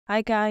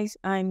Hi guys,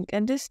 I'm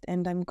Candice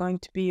and I'm going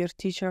to be your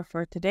teacher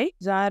for today.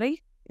 ዛሬ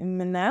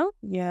የምናየው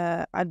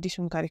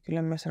የአዲሱን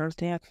ካሪኩለም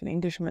መሰረተኛ ክፍል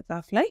እንግሊሽ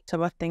መጽሐፍ ላይ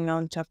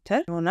ሰባተኛውን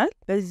ቻፕተር ይሆናል።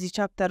 በዚህ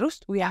ቻፕተር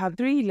ውስጥ we have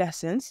 3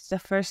 lessons.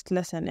 The first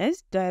lesson is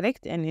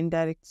direct and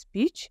indirect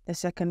speech. The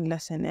second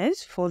lesson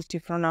is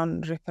faulty pronoun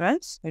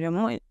reference ወይ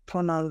ደግሞ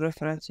pronoun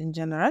reference in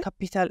general.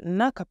 Capital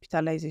እና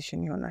capitalization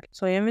ይሆናል።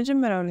 So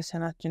የመጀመሪያው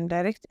lesson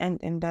direct and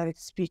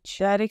indirect speech.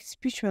 Direct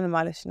speech ምን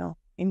ማለት ነው?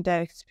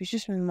 Indirect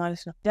speech ምን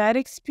ማለት ነው?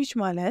 Direct speech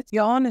ማለት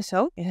የሆነ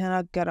ሰው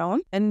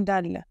የተናገረውን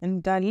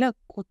እንዳለ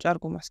ቁጭ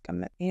አድርጎ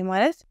ማስቀመጥ። ይሄ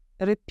ማለት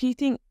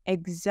repeating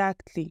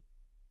exactly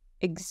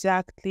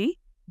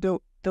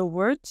the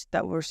words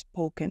that were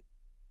spoken.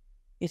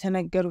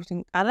 የተነገሩትን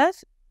ቃላት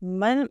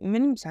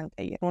ምንም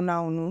ሳንቀይር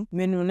ፕሮናውኑ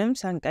ምንንም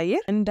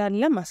ሳንቀይር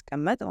እንዳለ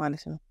ማስቀመጥ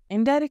ማለት ነው።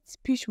 Indirect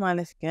speech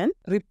ማለት ግን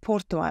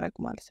ሪፖርት ማድረግ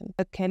ማለት ነው።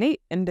 እከሌ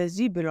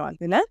እንደዚህ ብለዋል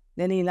ብለን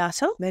ለሌላ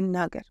ሰው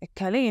መናገር።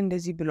 እከሌ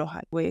እንደዚህ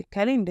ብለዋል ወይ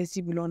እከሌ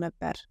እንደዚህ ብሎ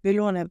ነበር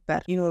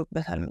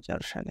ይኖርበታል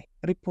መጨረሻ ላይ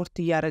ሪፖርት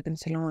እያደረግን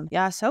ስለሆነ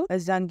ያ ሰው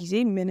በዛን ጊዜ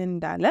ምን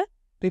እንዳለ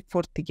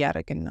ሪፖርት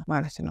እያደረግን ነው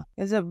ማለት ነው።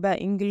 ከዛ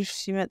በእንግሊሽ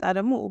ሲመጣ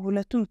ደግሞ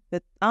ሁለቱም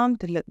በጣም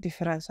ትልቅ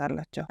ዲፈረንስ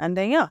አላቸው።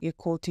 አንደኛ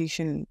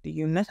የኮቴሽን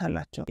ልዩነት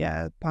አላቸው፣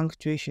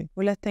 የፓንክቹዌሽን።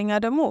 ሁለተኛ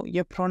ደግሞ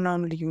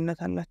የፕሮናውን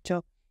ልዩነት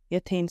አላቸው፣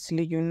 የቴንስ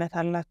ልዩነት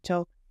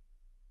አላቸው፣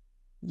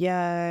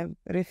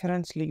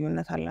 የሬፈረንስ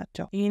ልዩነት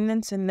አላቸው። ይህንን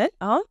ስንል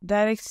አሁን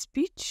ዳይሬክት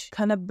ስፒች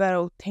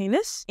ከነበረው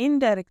ቴንስ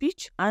ኢንዳይሬክት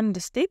ስፒች አንድ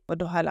ስቴፕ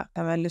ወደ ኋላ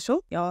ተመልሶ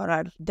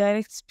ያወራል።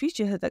 ዳይሬክት ስፒች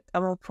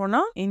የተጠቀመው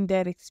ፕሮናውን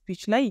ኢንዳይሬክት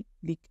ስፒች ላይ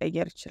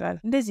ሊቀየር ይችላል።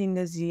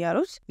 እንደዚህ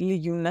ያሉት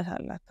ልዩነት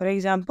አላት። For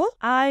example,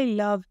 I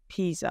love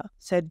pizza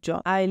said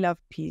John. I love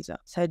pizza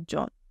said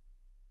John.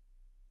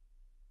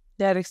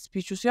 Direct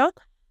speech ሲሆን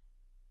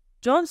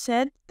John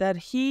said that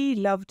he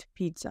loved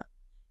pizza.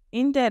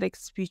 Indirect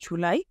speech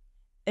ላይ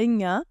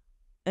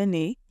እኔ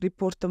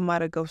ሪፖርት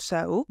ማድረገው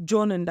ሰው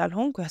ጆን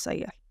እንዳልሆንኩ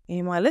ያሳያል።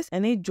 ይሄ ማለት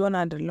እኔ ጆን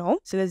አይደለሁም።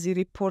 ስለዚህ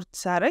ሪፖርት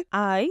ሳረግ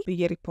አይ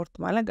ብዬ ሪፖርት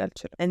ማድረግ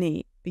አልችልም። እኔ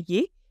ብዬ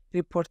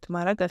ሪፖርት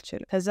ማድረግ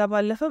አልችልም። ከዛ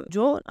ባለፈም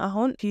ጆን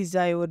አሁን ፒዛ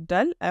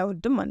ይወዳል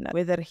አይወድም አናውቅም።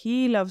 whether he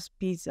loves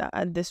pizza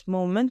at this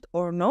moment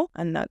or no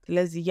አናውቅም።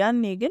 ስለዚህ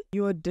ያኔ ግን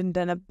ይወድ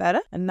እንደነበረ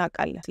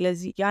እናውቃለን።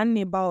 ስለዚህ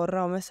ያኔ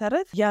ባወራው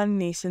መሰረት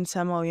ያኔ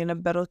ስንሰማው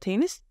የነበረው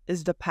ቴንስ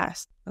is the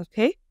past.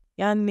 okay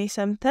ያኔ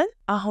ሰምተን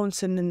አሁን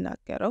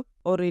ስንናገረው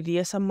ኦሬዲ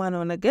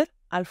የሰማነው ነገር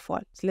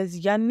አልፏል። ስለዚህ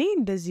ያኔ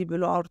እንደዚህ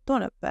ብሎ አውርቶ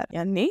ነበር፣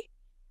 ያኔ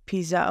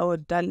ፒዛ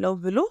እወዳለሁ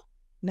ብሎ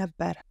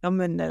ነበር ነው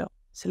የምንለው።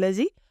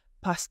 ስለዚህ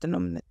ፓስት ነው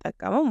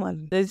የምንጠቀመው ማለት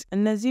ነው። ስለዚህ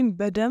እነዚህም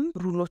በደንብ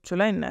ሩሎቹ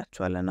ላይ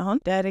እናያቸዋለን። አሁን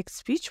ዳይሬክት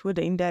ስፒች ወደ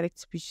ኢንዳይሬክት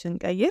ስፒች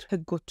ስንቀይር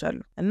ህጎች አሉ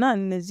እና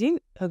እነዚህን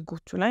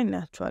ህጎቹ ላይ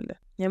እናያቸዋለን።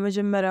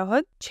 የመጀመሪያው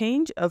ህግ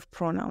change of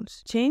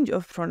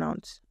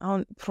pronouns።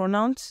 አሁን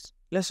pronouns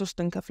ለሶስት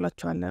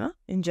እንከፍላቸዋለን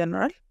in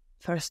general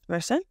first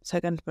person,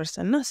 second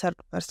person እና third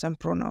person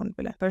pronoun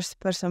ብለን። first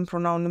person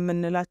pronoun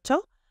የምንላቸው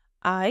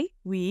I,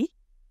 we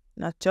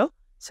ናቸው።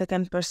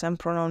 second person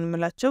pronoun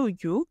የምንላቸው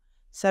you፣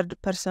 third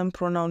person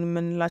pronoun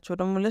የምንላቸው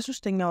ደግሞ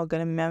ለሶስተኛ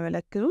ወገን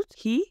የሚያመለክቱት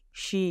he,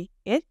 she,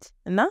 it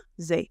እና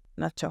they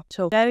ናቸው።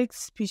 so direct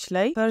speech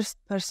ላይ first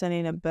person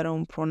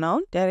የነበረውን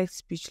pronoun direct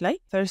speech ላይ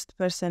first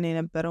person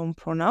የነበረውን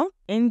pronoun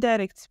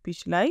indirect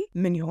speech ላይ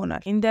ምን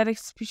ይሆናል?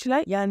 indirect speech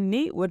ላይ ያኔ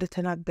ወደ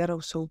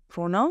ተናገረው ሰው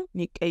pronoun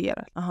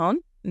ይቀየራል። አሁን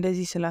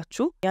እንደዚህ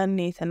ስላችሁ ያኔ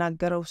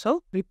የተናገረው ሰው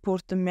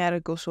ሪፖርት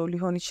የሚያደርገው ሰው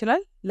ሊሆን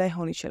ይችላል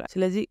ላይሆን ይችላል።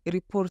 ስለዚህ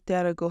ሪፖርት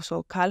ያደረገው ሰው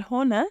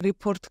ካልሆነ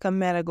ሪፖርት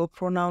ከሚያደርገው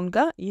ፕሮናውን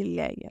ጋር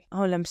ይለያያል።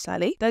 አሁን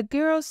ለምሳሌ the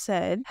girl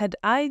said had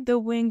I the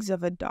wings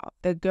of a dove.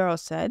 the girl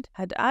said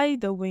had I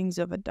the wings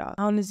of a dove.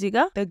 አሁን እዚህ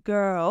ጋር the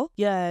girl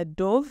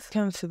የዶቭ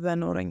ክንፍ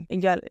በኖረኝ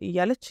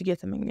እያለች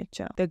እየተመኘች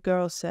ነው። the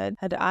girl said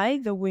had I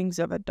the wings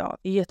of a dove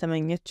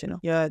እየተመኘች ነው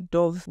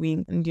የዶቭ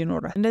ዊንግ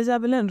እንዲኖራት። እንደዛ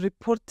ብለን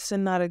ሪፖርት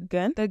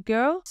ስናደርገን the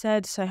girl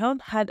said ሳይሆን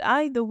had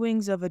I the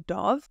wings of a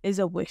dove is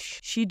a wish.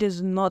 she does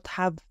not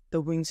have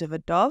the wings of a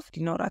dove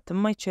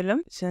ሊኖራትም አይችልም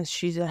since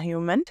she's a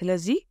human.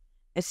 ስለዚህ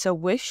it's a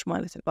wish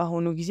ማለት ነው።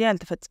 በአሁኑ ጊዜ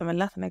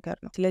ያልተፈጸመላት ነገር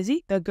ነው። ስለዚህ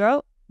the girl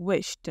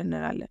wished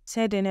እንላለን።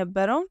 said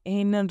የነበረውን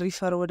ይሄንን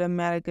ሪፈር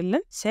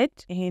ወደሚያደርግልን said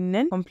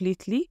ይሄንን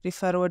completely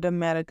ሪፈር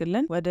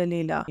ወደሚያደርግልን ወደ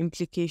ሌላ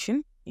implication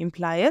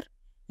implier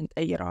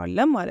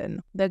እንቀይረዋለን ማለት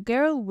ነው። the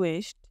girl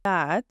wished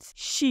that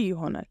she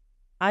ይሆናል።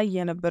 አይ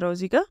የነበረው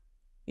እዚህ ጋር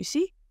you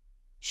see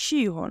she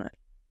ይሆናል።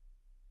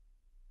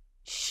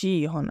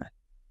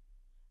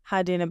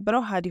 had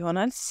የነበረው had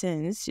ይሆናል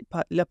since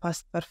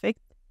ለፓስት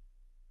ፐርፌክት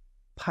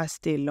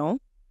ፓስት የለውም።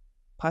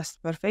 ፓስት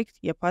ፐርፌክት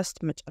የፓስት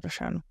መጨረሻ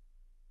ነው።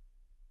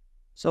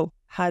 so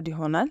had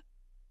ይሆናል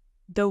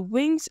the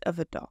wings of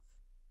a dove.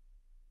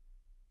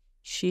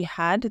 she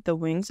had the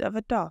wings of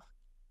a dove.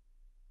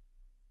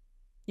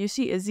 you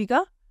see እዚህ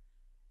ጋር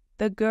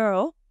the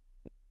girl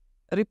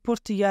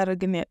ሪፖርት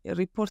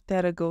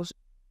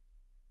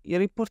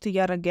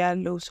እያደረገ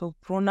ያለው ሰው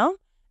ፕሮናውን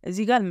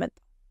እዚህ ጋር አልመጣ።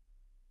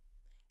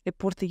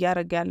 ሪፖርት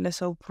እያደረገ ያለ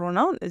ሰው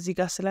ፕሮናውን እዚህ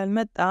ጋር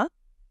ስላልመጣ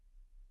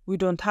we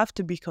don't have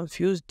to be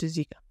confused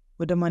እዚህ ጋር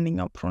ወደ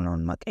ማንኛው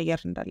ፕሮናውን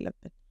ማቀየር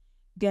እንዳለብን።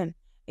 ግን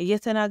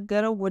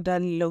እየተናገረው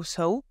ወዳለው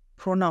ሰው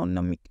pronoun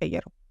ነው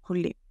የሚቀየረው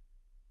ሁሌ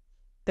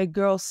the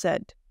girl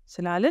said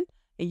ስላልን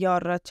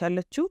እያወራች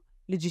ያለችው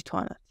ልጅቷ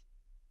ናት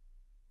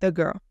the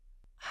girl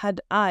had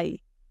I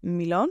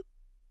የሚለውን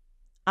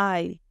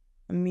I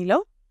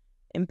የሚለው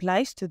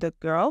implies to the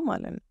girl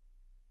ማለት ነው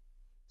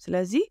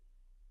ስለዚህ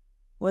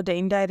ወደ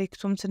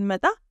indirectም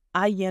ስንመጣ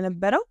I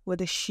የነበረው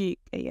ወደ she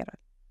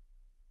ይቀየራል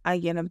I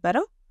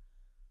የነበረው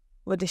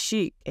ወደ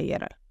she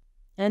ይቀየራል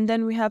and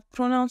then we have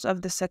pronouns of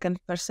the second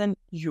person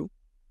you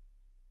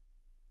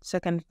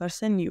second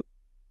person you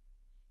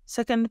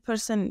second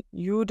person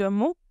you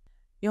ደግሞ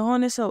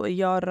የሆነ ሰው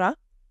እያወራ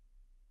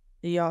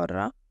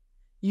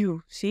you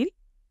ሲል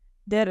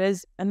there is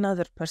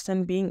another person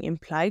being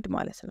implied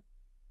ማለት ነው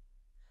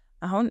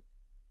አሁን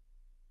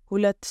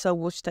ሁለት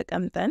ሰዎች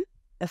ተቀምጠን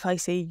if I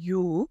say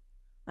you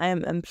I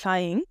am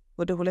implying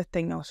ወደ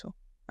ሁለተኛው ሰው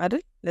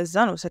አይደል ለዛ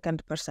ነው second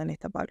person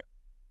የተባለው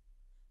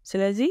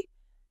ስለዚህ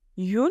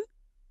youን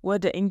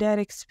ወደ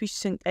indirect speech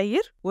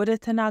ስንቀይር ወደ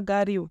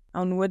ተናጋሪው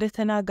አሁን ወደ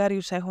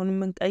ተናጋሪው ሳይሆን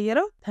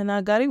የምንቀይረው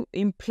ተናጋሪው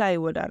imply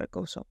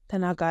ወዳረገው ሰው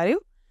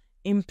ተናጋሪው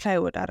imply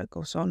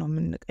ወዳረገው ሰው ነው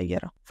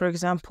የምንቀይረው for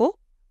example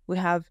we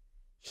have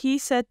he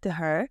said to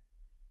her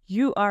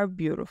you are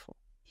beautiful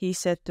he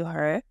said to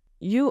her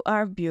you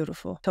are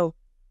beautiful so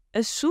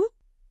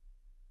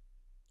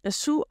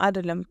እሱ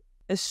አይደለም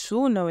እሱ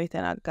ነው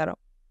የተናገረው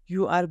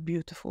you are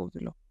beautiful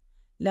ብሎ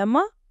ለማ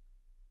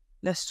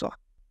ለሷ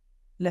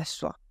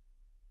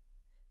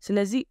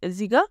ስለዚህ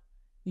እዚህ ጋር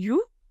you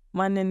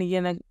ማንን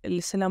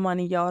ስለማን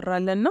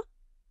እያወራለን ነው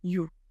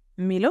you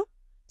የሚለው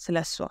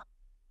ስለሷ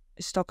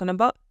is talking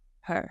about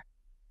her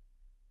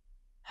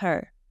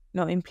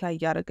no imply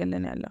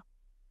ያደርገልን ያለው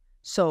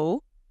so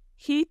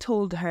he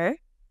told her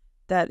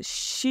that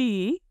she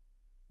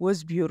was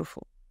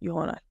beautiful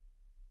ይሆናል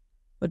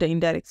ወደ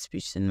indirect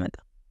speech ስንመጣ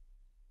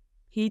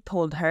he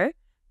told her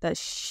that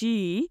she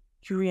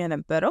you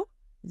የነበረው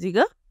እዚህ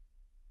ጋር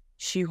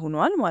she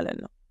ሆኗል ማለት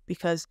ነው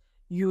because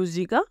you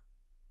እዚህ ጋር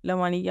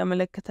ለማን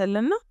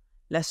እያመለከተልን ነው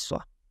ለሷ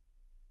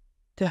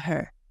to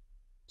her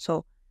so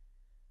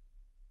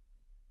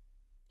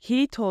he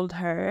told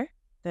her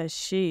that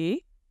she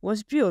was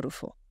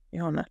beautiful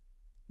ይሆናል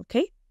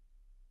okay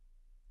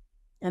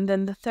and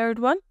then the third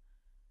one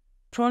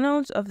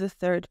pronouns of the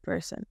third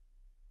person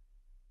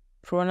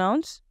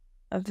pronouns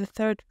of the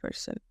third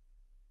person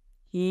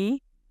he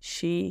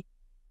she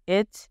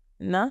it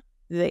na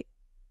they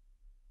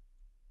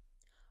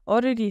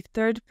already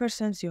third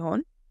person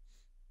ሲሆን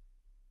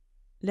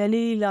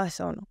ለሌላ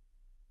ሰው ነው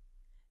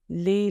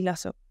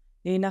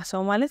ሌላ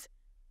ሰው ማለት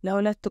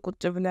ለሁለት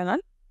ቁጭ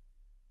ብለናል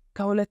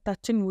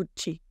ከሁለታችን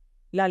ውጪ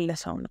ላለ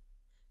ሰው ነው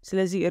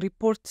ስለዚህ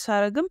ሪፖርት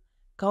ሳረግም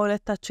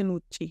ከሁለታችን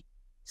ውጪ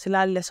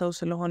ስላለ ሰው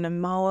ስለሆነ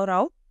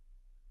ማወራው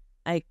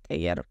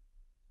አይቀየርም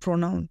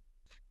pronoun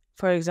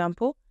for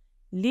example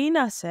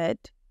Lena said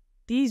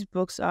these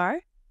books are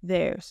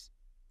theirs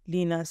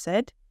Lena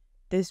said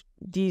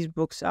these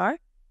books are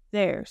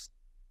theirs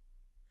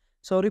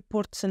so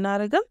report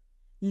ስናረግም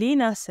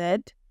Lena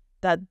said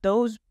that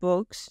those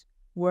books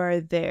were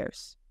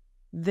theirs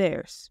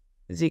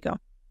እዚህ ጋር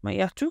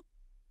ማያችሁ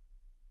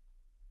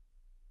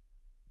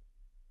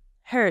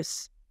hers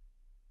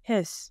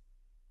his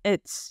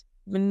its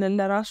ብንል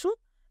ለራሱ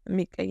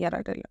የሚቀየር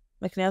አይደለም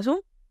ምክንያቱም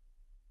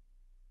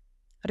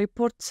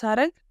ሪፖርት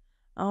ሳረግ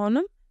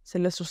አሁንም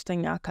ስለ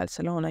ሶስተኛ አካል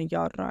ስለሆነ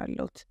እያወራው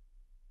ያለሁት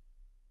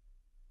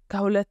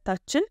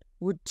ከሁለታችን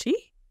ውጪ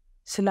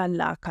ስላለ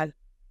አካል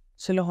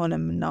ስለሆነ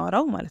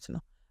የምናወራው ማለት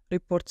ነው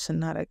ሪፖርት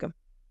ስናረግም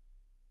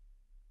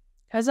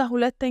ከዛ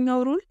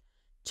ሁለተኛው ሩል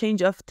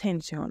change of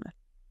tense ይሆናል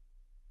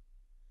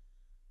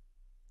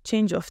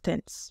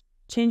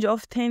change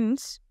of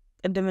tense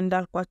ቅድም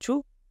እንዳልኳችሁ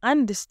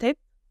አንድ ስቴፕ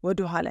ወደ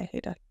ኋላ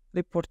ይሄዳል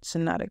ሪፖርት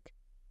ስናረግ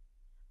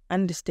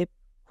አንድ ስቴፕ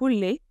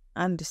ሁሌ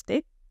አንድ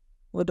ስቴፕ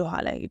ወደ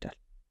ኋላ ይሄዳል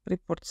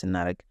ሪፖርት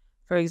ስናረግ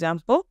for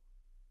example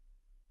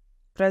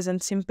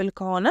present simple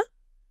ከሆነ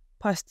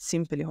past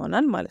simple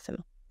ይሆናል ማለት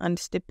ነው አንድ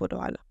ስቴፕ ወደ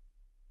ኋላ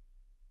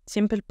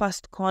simple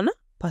past ከሆነ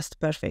past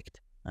perfect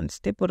አንድ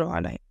ስቴፕ ወደ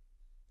ኋላ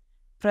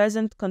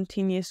present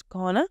continuous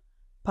ከሆነ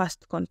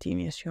past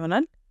continuous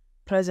ይሆናል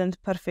present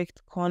perfect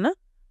ከሆነ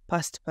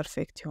past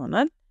perfect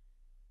ይሆናል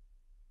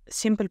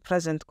simple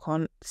present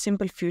ከሆነ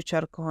simple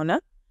future ከሆነ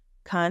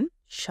can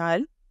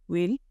shall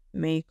will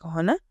may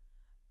ከሆነ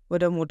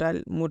ወደ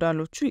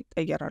ሞዳሎቹ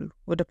ይቀየራሉ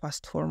ወደ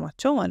past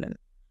ፎርማቸው ማለት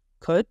ነው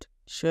could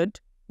should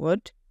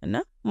would እና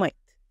might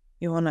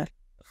ይሆናል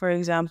for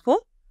example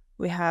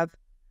we have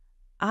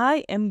I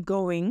am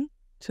going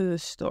to the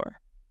store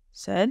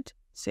said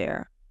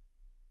Sarah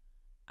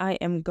I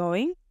am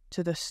going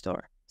to the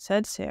store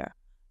said Sarah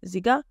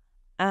እዚህ ጋር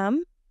am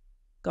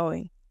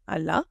going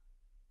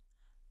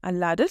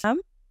አላድል am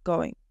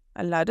going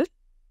አላድል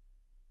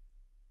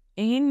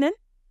ይህንን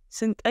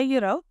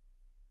ስንቀይረው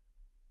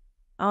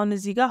አሁን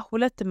እዚህ ጋር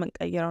ሁለት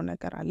የምንቀይረው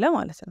ነገር አለ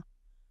ማለት ነው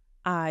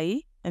I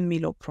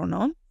የሚለው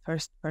pronoun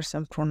first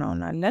person pronoun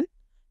አለን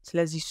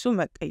ስለዚህ እሱ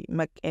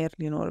መቀየር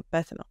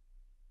ሊኖርበት ነው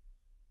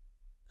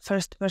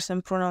first person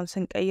pronoun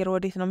ስንቀይር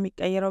ወዴት ነው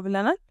የሚቀየረው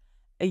ብለናል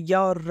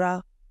እያወራ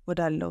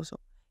ወዳለው ሰው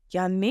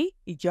ያኔ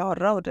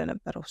እያወራ ወደ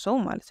ነበረው ሰው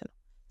ማለት ነው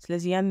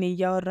ስለዚህ ያኔ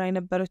እያወራ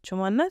የነበረችው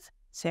ማናት?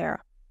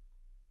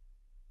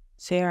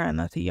 ሴራ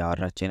ናት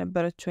እያወራች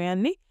የነበረችው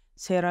ያኔ።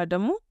 ሴራ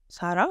ደግሞ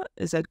ሳራ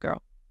is a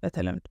girl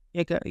በተለምዶ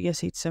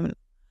የሴት ስም ነው።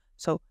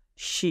 so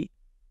she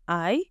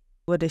I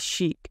ወደ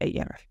she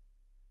ይቀየራል።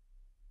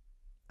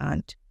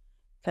 አንድ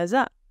ከዛ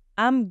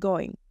I'm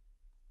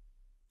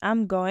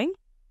going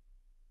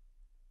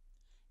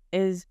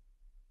is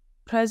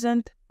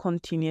present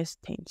continuous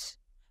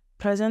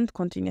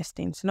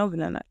tense ነው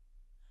ብለናል።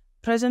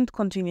 present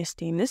continuous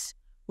tense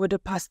ወደ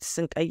past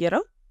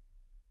ስንቀይረው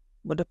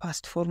ወደ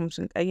past form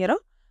ስንቀይረው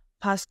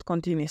past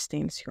continuous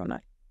tense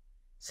ይሆናል።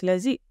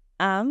 ስለዚህ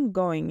am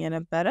going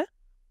የነበረ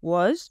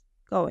was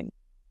going.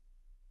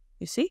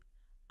 you see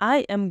I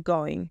am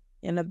going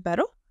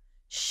የነበረው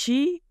she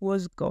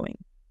was going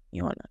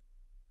ይሆናል።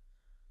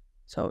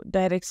 so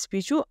direct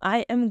speech I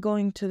am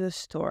going to the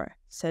store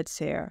said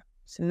Sarah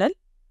ስንል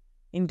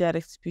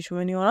indirect speech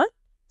ምን ይሆናል?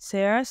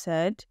 Sarah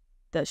said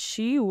that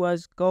she was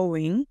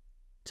going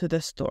to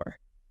the store.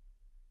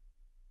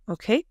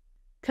 okay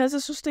ከዛ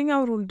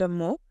ሶስተኛው ሩል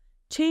ደግሞ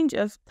change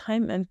of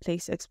time and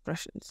place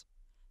expressions.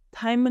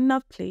 time እና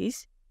place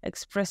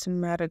express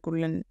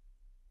የሚያደርጉልን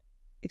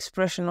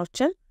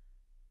expressionዎችን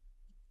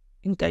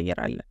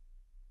እንቀይራለን።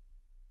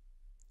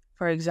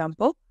 for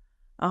example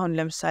አሁን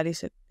ለምሳሌ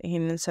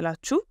ይሄንን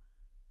ስላችሁ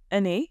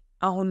እኔ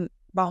አሁን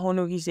በአሁኑ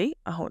ጊዜ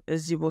አሁን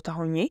እዚህ ቦታ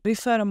ሆኜ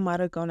ሪፈር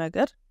የማደርገው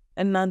ነገር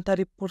እናንተ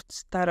ሪፖርት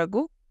ስታደርጉ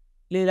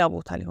ሌላ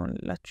ቦታ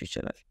ሊሆንላችሁ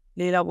ይችላል።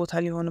 ሌላ ቦታ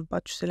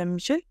ሊሆንባችሁ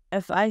ስለሚችል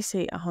if I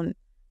say አሁን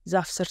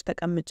ዛፍ ስር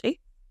ተቀምጬ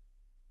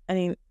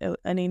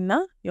እኔና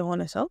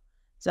የሆነ ሰው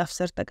ዛፍ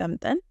ስር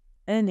ተቀምጠን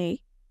እኔ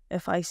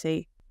if I say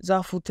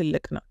ዛፉ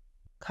ትልቅ ነው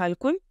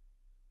ካልኩኝ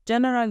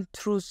general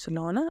truth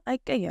ስለሆነ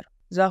አይቀየርም።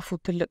 ዛፉ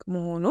ትልቅ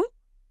መሆኑ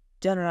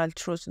general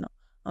truth ነው።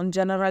 on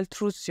general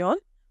truth ሲሆን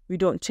we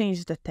don't change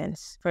the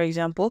tense. for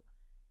example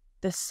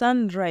the sun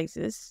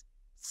rises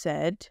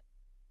said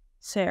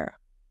Sarah.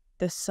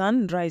 the sun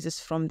rises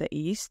from the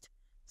east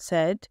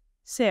said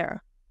Sarah.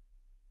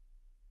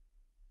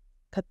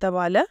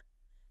 ከተባለ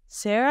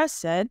Sarah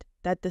said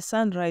that the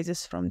sun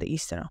rises from the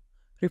east ነው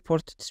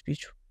reported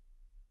speech.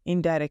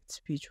 indirect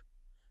speech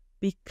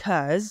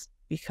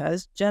because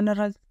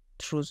general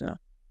truth ነው.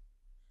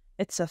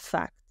 it's a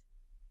fact.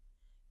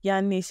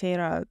 ያኔ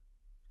Sarah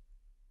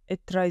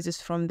it rises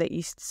from the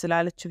east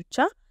ስላለች ብቻ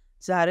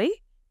ዛሬ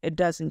it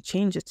doesn't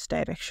change its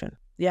direction.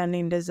 ያኔ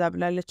እንደዛ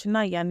ብላለችና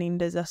ያኔ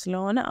እንደዛ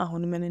ስለሆነ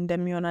አሁን ምን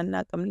እንደሚሆን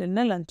አናውቅም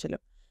ልንል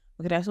አንችልም።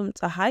 ምክንያቱም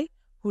ፀሐይ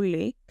ሁሌ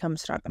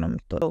ከምስራቅ ነው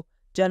የምትወጣው።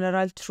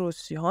 general truth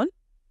ሲሆን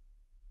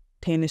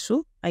ቴንሱ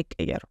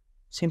አይቀየርም።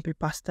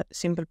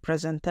 simple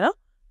present ነው።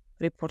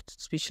 reported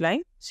speech ላይ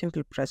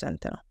simple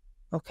present ነው።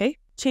 okay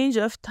change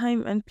of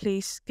time and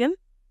place ግን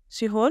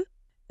ሲሆን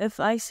if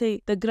I say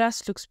the grass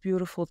looks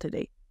beautiful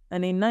today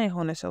እኔና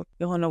የሆነ ሰው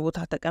የሆነ ቦታ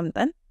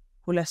ተቀምጠን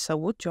ሁለት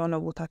ሰዎች የሆነ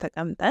ቦታ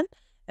ተቀምጠን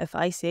if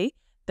I say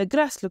the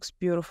grass looks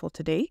beautiful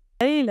today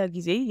ሌላ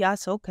ጊዜ ያ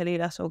ሰው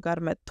ከሌላ ሰው ጋር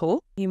መጥቶ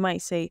he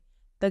might say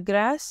the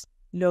grass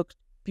looked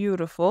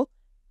beautiful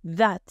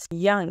that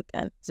young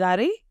ቀን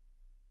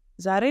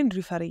ዛሬን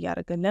ሪፈር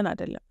እያደረገልን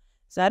አይደለም።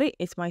 ዛሬ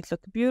it might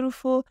look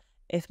beautiful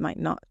it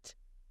might not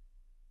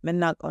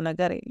ምናውቀው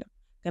ነገር የለም።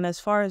 ግን as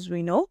far as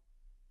we know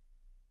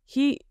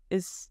he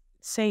is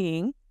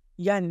saying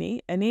ያኔ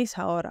እኔ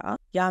ሳወራ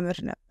ያምር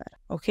ነበር።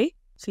 okay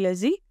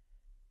ስለዚህ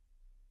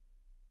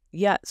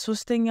ያ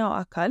ሶስተኛው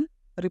አካል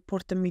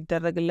ሪፖርት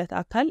የሚደረግለት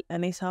አካል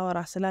እኔ ሳወራ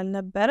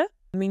ስላልነበረ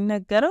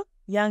የሚነገረው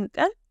ያን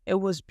ቀን it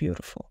was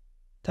beautiful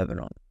ተብሎ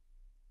ነው።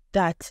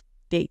 that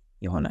day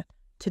ይሆናል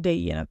today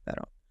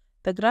የነበረው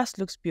the grass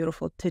looks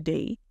beautiful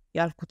today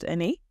ያልኩት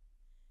እኔ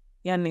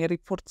ያኔ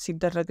ሪፖርት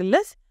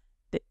ሲደረግለት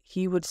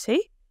he would say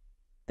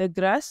the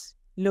grass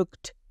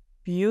looked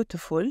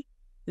beautiful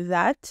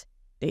that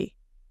day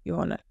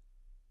ይሆናል።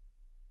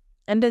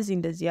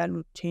 እንደዚህ ያሉ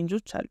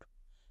ቼንጆች አሉ።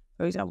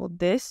 for example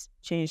this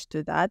change to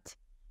that,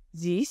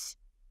 this,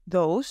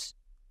 those,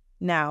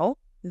 now,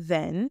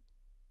 then,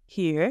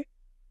 here,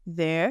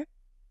 there,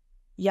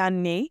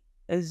 ያኔ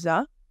እዛ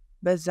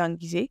በዛን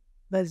ጊዜ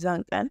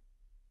በዛን ቀን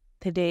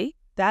today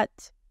that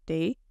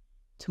day,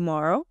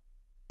 tomorrow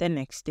the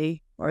next day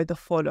or the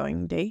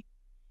following day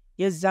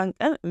የዛን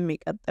ቀን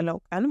የሚቀጥለው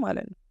ቀን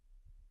ማለት ነው።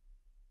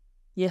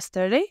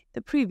 yesterday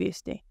the previous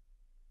day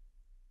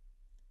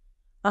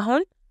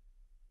አሁን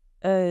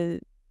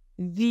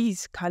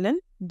these ካልን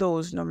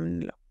those ነው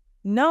የምንለው።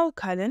 now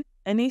ካልን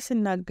እኔ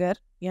ስናገር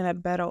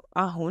የነበረው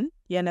አሁን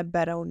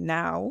የነበረው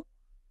now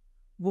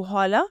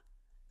በኋላ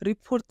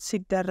ሪፖርት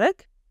ሲደረግ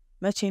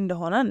መቼ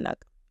እንደሆነ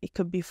አናውቅም። it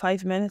could be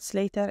 5 minutes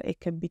later, it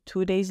could be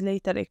 2 days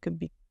later, it could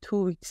be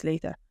 2 weeks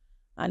later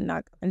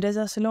አናውቅም። እንደዛ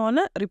ስለሆነ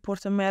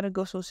ሪፖርት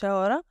የሚያደርገው ሰው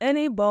ሲያወራ እኔ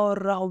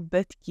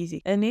ባወራሁበት ጊዜ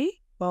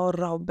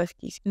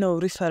ነው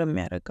ሪፈር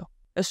የሚያደርገው።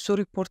 እሱ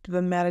ሪፖርት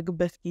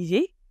በሚያደርግበት ጊዜ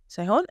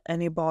ሳይሆን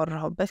እኔ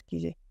ባወራሁበት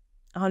ጊዜ።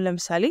 አሁን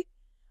ለምሳሌ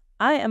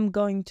I am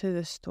going to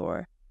the store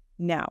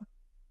now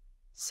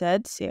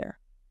said Sarah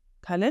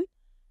ካልን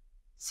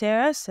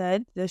Sarah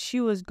said that she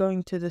was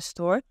going to the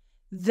store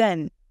then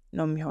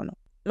ነው የሚሆነው።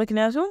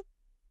 ምክንያቱም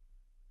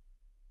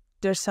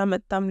ደርሳ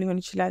መጣም ሊሆን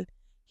ይችላል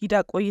ሂዳ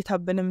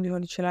ቆይታብንም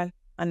ሊሆን ይችላል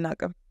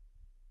አናቅም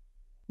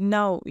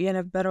now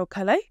የነበረው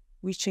ከላይ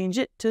we change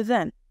it to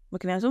then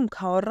ምክንያቱም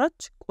ካወራች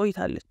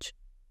ቆይታለች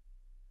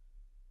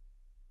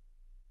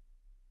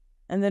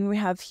and then we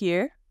have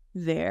here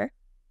there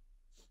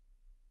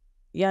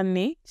ያኔ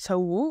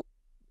ሰው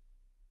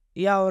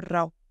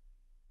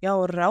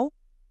ያወራው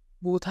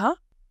ቦታ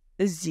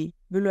እዚህ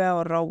ብሎ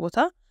ያወራው ቦታ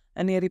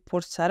እኔ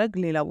ሪፖርት ሳረግ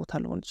ሌላ ቦታ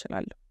ሊሆን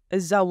ይችላል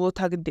እዛ ቦታ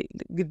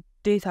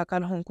ግዴታ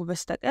ካልሆንኩ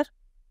በስተቀር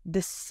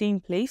the same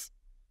place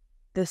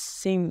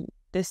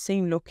the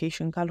same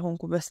location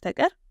ካልሆንኩ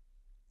በስተቀር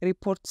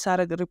ሪፖርት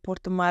ሳረግ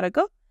ሪፖርት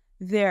ማረገው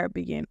there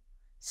begin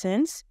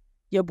since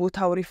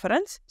የቦታው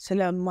ሪፈረንስ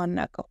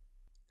ስለማናቀው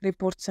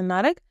ሪፖርት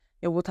ስናረግ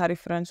የቦታ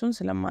ሪፈረንሱን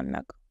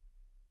ስለማናቀው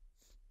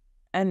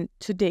and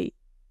today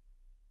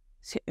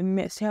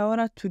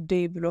ሲያወራ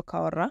today ብሎ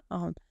ካወራ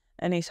አሁን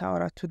እኔ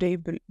ሳወራ today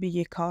ብዬ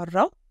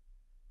ካወራው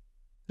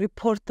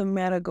ሪፖርት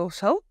የሚያረገው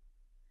ሰው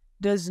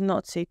does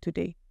not say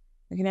today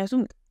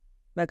ምክንያቱም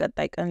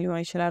በቀጣይ ቀን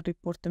ሊሆን ይችላል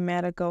ሪፖርት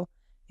የሚያረገው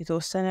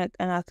የተወሰነ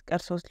ቀናት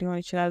ቀርሶት ሊሆን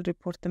ይችላል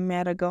ሪፖርት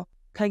የሚያረገው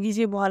ከጊዜ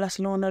በኋላ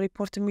ስለሆነ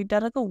ሪፖርት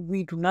የሚደረገው we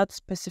do not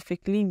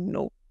specifically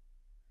know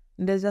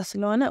እንደዛ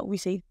ስለሆነ we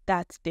say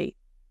that day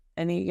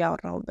እኔ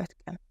ያወራሁበት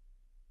ቀን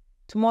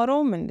tomorrow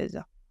እንደዛ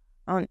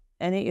አሁን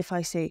እኔ if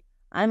I say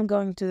I'm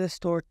going to the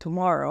store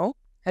tomorrow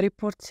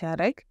report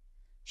ሲያረግ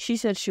she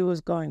said she was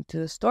going to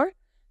the store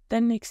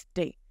the next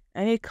day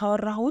እኔ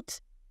ካወራሁት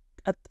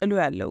ቀጥሎ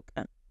ያለው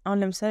ቀን አሁን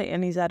ለምሳሌ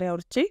እኔ ዛሬ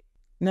አውርቼ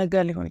ነገ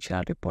ሊሆን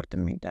ይችላል ሪፖርት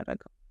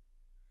የሚደረገው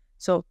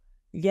so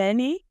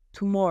የኔ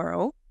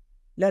tomorrow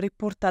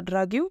ለሪፖርት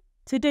አድራጊው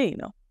today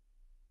ነው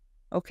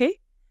okay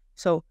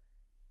so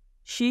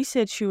she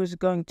said she was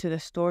going to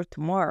the store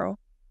tomorrow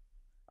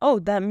oh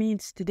that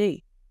means today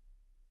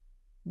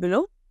ብሎ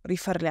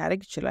ሪፈር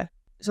ሊያደርግ ይችላል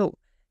so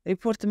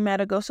report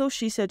የሚያደርገው so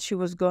she said she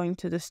was going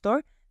to the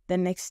store the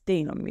next day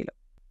ነው የሚለው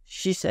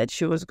she said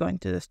she was going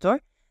to the store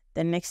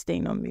the next day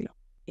ነው የሚለው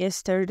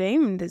yesterday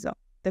እንደዛው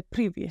the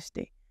previous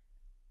day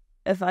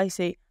if I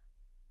say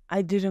I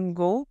didn't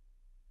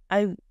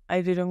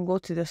go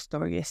to the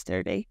store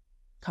yesterday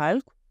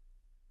ካልኩ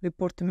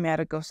report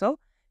የሚያደርገው so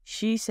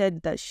she said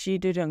that she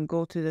didn't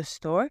go to the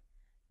store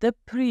the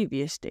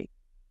previous day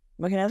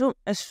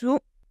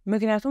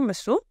ምክንያቱም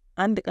እሱ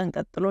አንድ ቀን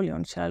ቀጥሎ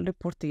ሊሆን ይችላል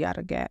ሪፖርት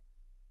ያደርገ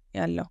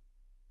ያለው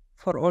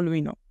for all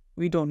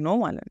we don't know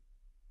ማለት ነው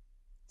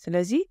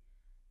ስለዚህ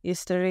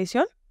yesterday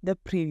ሲሆን the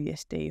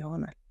previous day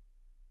ይሆናል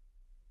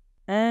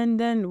and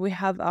then we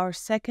have our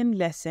second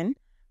lesson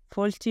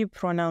faulty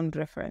pronoun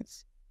reference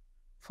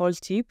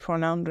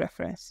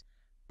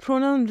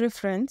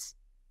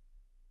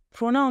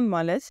pronoun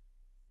ማለት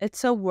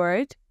it's a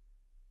word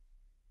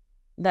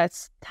that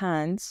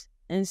stands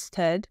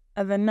instead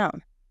of a noun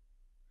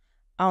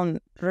on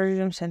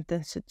random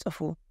sentence ስትጽፉ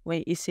ወይ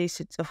essay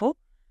ስትጽፉ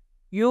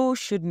you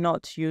should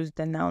not use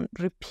the noun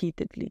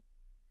repeatedly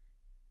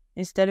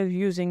instead of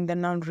using the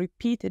noun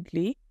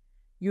repeatedly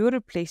you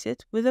replace it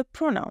with a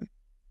pronoun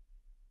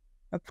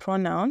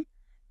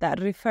that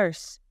refers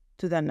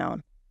to the noun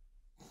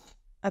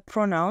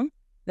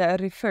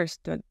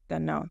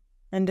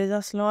and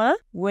as well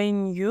when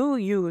you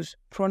use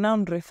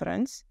pronoun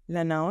reference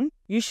the noun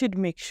you should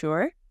make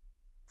sure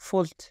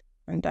fault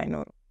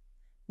እንዳይኖረው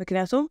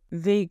ምክንያቱም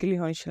vague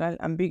ሊሆን ይችላል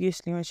ambiguous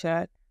ሊሆን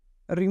ይችላል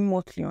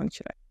remote ሊሆን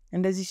ይችላል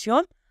እንደዚህ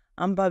ሲሆን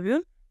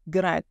አንባቢውን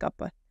ግራ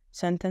ያጋባል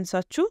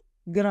ሰንተንሳችሁ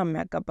ግራ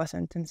የሚያጋባ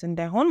ሰንተንስ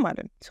እንዳይሆን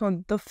ማለት ነው so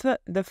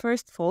the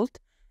first fault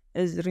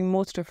is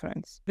remote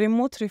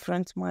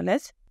reference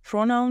ማለት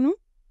pronoun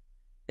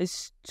is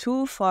too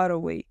far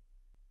away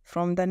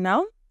from the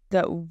noun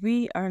that we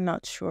are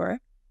not sure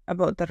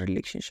about the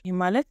relationship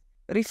ማለት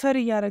ሪፈር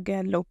ያደረገ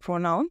ያለው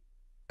pronoun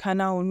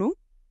ከናውኑ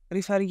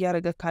ሪፈር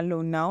ያደረገ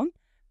ካለው noun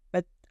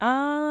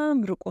በጣም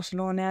ርቆ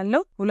ስለሆነ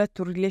ያለው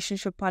ሁለቱ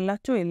ሪሌሽንሺፕ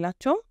አላቸው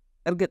የላቸው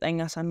እርግጠኛ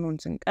ሳንሆን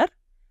ስንቀር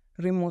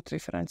remote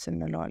reference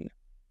እንለዋለን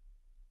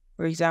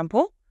for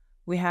example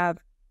we have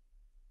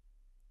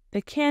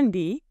the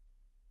candy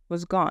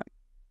was gone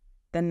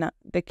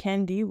the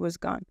candy was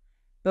gone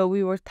but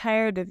we were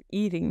tired of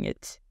eating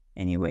it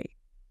anyway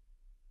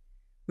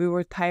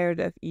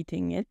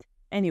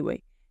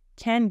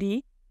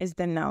candy is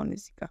the noun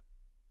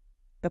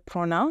the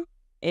pronoun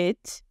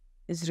it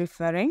is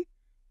referring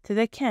to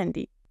the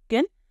candy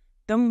again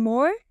the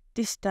more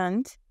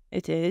distant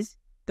it is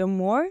the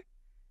more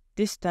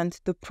distant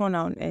the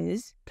pronoun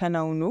is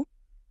kanaunu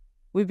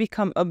we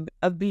become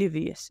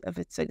oblivious of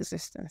its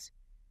existence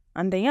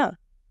አንደኛ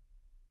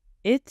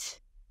it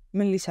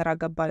ምን ሊሰራ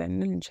ገባል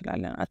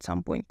እንችላለን at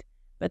some point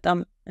በጣም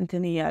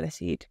እንትን ያለ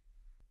ሲሄድ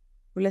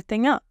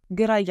ሁለተኛ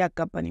ግራ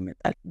ያጋባን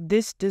ይመጣል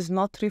this does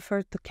not refer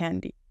to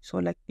candy so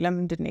like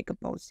ለምንድን ነው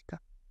የገባው እዚህ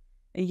ጋር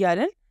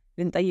እያለን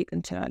ልንጠይቅ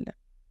እንችላለን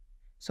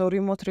so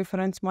remote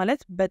reference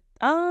ማለት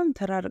በጣም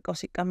ተራርቀው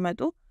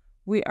ሲቀመጡ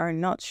we are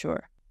not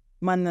sure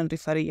ማንን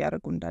ሪፈር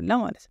ያደርጉ እንዳለ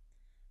ማለት ነው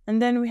and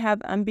then we have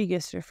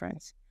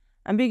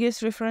ambiguous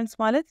reference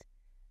ማለት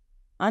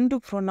አንዱ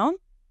pronoun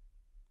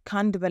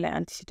ከአንድ በላይ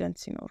አንቲሲደንት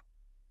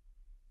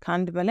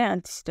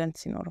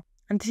ሲኖር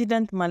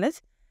antecedent ማለት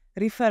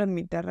refer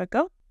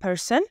የሚደረገው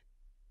person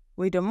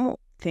ወይ ደግሞ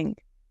thing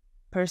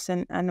person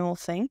animal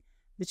thing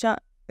ብቻ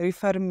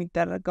refer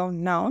የሚደረገው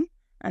noun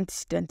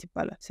antecedent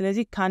ይባላል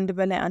ስለዚህ ከአንድ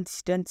በላይ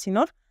antecedent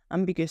ሲኖር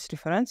ambiguous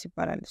reference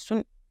ይባላል እሱን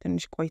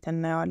ትንሽ ቆይተን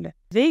እናየዋለን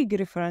vague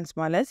reference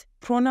ማለት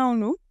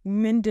pronoun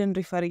ምንድን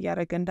refer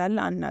እያደረገ እንዳለ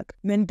አናቅ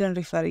ምንድን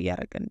refer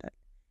እያደረገ እንዳለ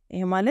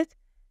ይሄ ማለት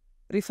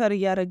refer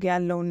እያደረገ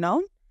ያለው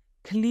noun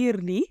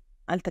clearly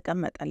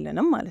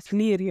አልተቀመጠልንም ማለት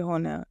clear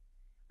የሆነ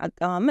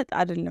አቀማመጥ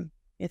አይደለም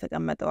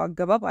የተቀመጠው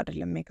አገባብ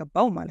አይደለም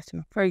የገባው ማለት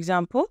ነው for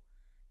example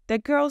the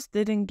girls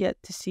didn't get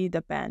to see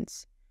the bands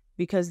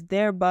because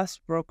their bus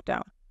broke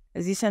down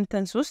እዚህ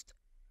sentence ውስጥ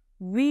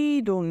we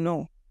don't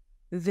know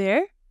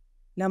there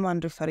ለማን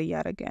refer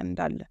እያደረገ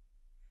እንዳለ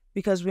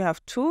because we have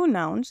two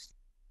nouns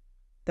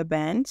the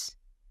bands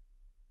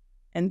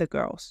and the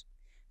girls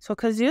so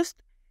ከዚህ ውስጥ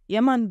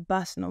የማን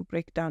bus ነው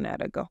breakdown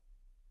ያደረገው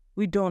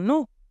we don't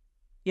know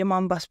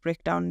የማን bus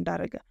breakdown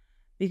እንዳደረገ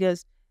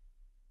because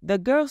the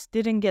girls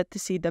didn't get to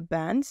see the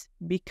bands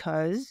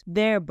because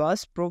their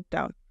bus broke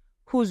down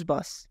whose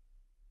bus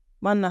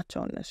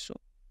ማናቸው እነሱ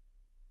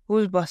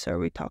whose bus are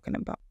we talking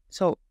about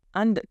so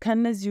and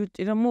ከነዚህ ውጪ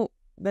ደግሞ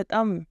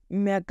በጣም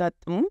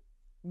የሚያጋጥሙ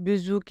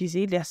ብዙ ጊዜ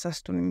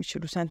ሊያሳስቱን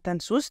የሚችሉ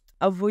sentence ውስጥ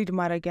avoid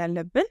ማድረግ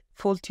ያለብን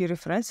faulty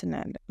reference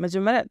እናያለን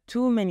መጀመሪያ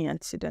too many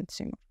antecedents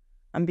ሲኖር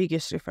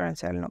ambiguous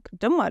reference ያልነው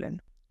ቅድም ማለት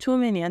ነው too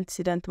many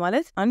antecedent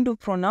ማለት አንዱ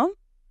pronoun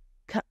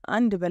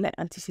ከአንድ በላይ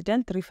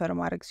antecedent refer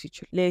ማድረግ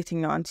ሲችል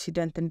ለየትኛው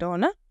antecedent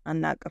እንደሆነ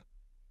አናቅም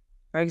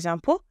for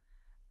example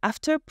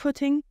after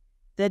putting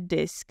the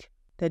disc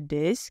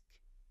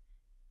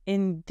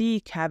in the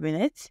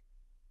cabinet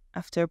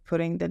after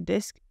putting the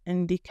disc in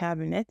the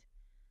cabinet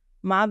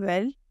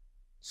Mabel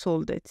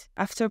sold it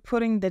after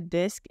putting the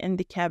disc in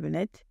the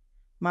cabinet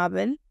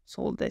Mabel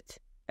sold it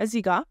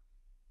እዚህ ጋር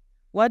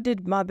what did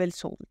Mabel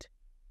sold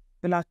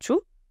ብላችሁ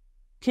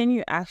can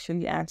you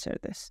actually answer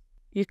this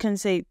you can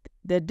say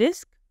the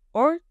disc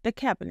or the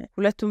cabinet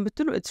ሁለቱም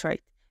ብትሉ it's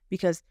right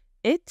because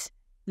it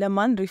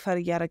ለማን refer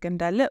እያደረገ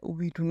እንዳለ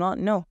we do not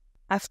know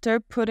after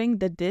putting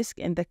the disc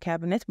in the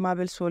cabinet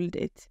Mabel sold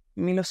it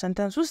የሚለው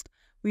sentence ውስጥ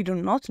we do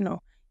not know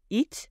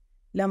it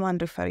ለማን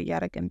refer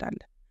እያደረገ እንዳለ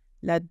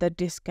let the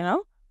disc ነው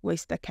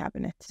ወይስ the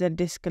cabinet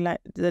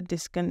the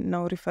disc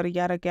ነው refer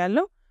እያደረገ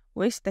ያለው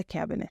ወይስ the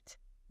cabinet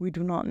we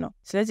do not know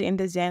ስለዚህ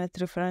እንደዚህ አይነት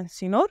reference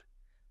ሲኖር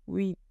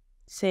we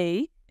say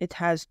it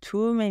has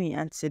too many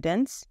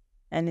antecedents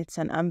and it's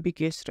an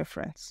ambiguous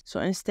reference so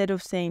instead of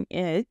saying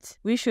it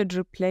we should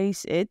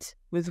replace it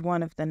with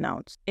one of the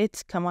nouns it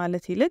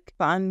ከማለት ይልቅ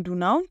በአንዱ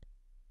noun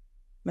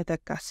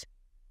መተካት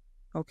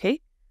okay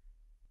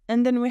and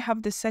then we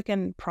have the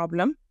second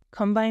problem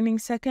combining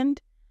second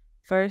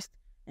first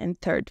and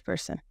third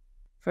person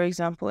for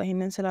example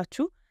ይሄንን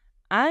ስላችሁ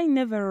I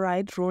never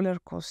ride roller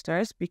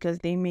coasters because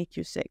they make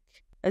you sick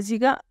እዚህ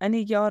ጋር እኔ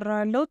እያወራሁ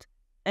ያለሁት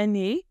እኔ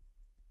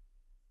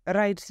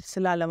ራይድ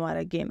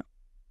ስላለማረጌ ነው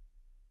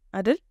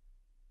አይደል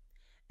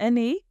እኔ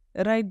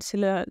ራይድ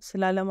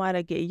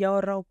ስላለማረጌ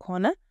እያወራው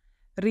ከሆነ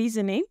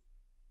ሪዝኔ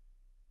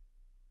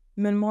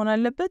ምን መሆን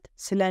አለበት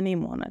ስለኔ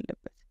መሆን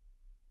አለበት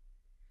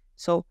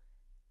so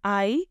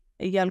I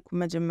እያልኩ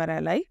መጀመሪያ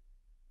ላይ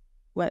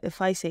if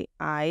I say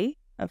I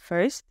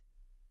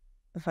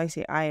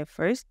at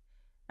first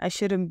I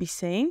shouldn't be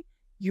saying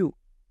you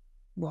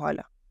በኋላ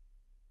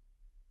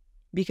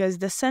because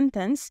the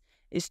sentence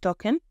is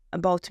talking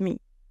about me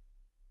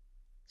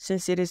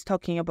since it is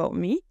talking about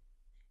me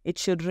it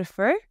should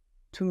refer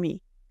to me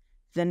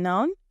the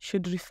noun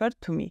should refer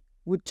to me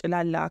ውጭ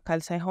ላለ አካል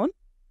ሳይሆን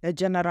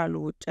ለጀነራሉ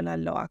ውጭ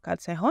ላለው አካል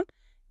ሳይሆን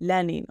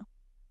ለኔ ነው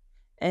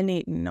እኔ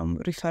ነው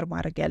refer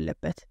ማድረግ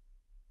ያለበት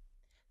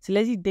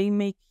ስለዚህ they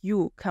make you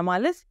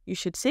ከማለት you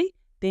should say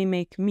they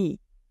make me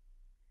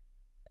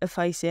if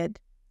I said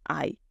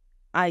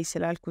I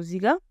ስላልኩ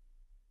እዚህ ጋር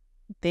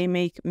they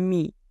make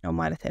me ነው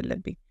ማለት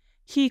ያለብኝ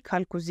he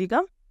ካልኩ እዚህ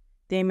ጋር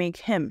they make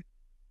him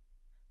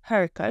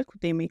her ካልኩ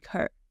they make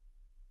her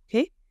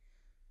okay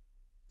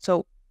so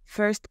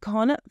first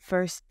ከሆነ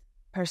first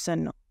person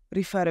ነው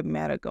refer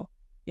የሚያደርገው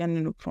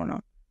ያንኑ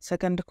pronoun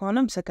second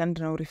ከሆነም second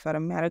ነው refer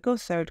የሚያደርገው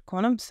third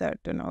ከሆነም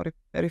third ነው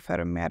refer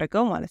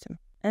የሚያደርገው ማለት ነው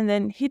and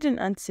then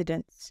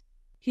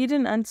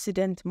hidden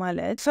antecedent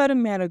ማለት refer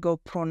የሚያደርገው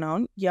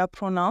pronoun ያ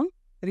pronoun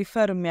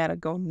refer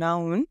የሚያደርገው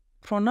noun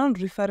pronoun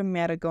refer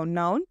የሚያደርገው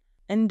noun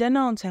እንደ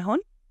noun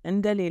ሳይሆን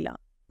እንደ ሌላ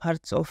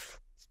parts of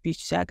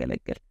speech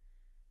ሲያገለግል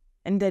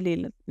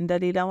እንደ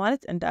ሌላ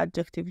ማለት እንደ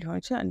adjective ሊሆን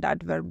ይችላል እንደ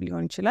adverb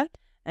ሊሆን ይችላል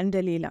እንደ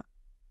ሌላ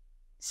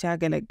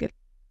ሲያገለግል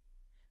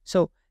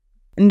so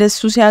እንደሱ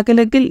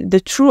ሲያገለግል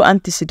the true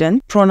antecedent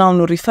pronoun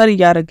refer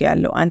እያደረገ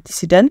ያለው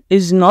antecedent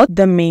is not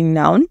the main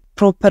noun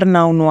proper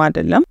noun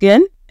አይደለም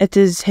ግን it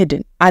is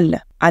hidden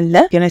አለ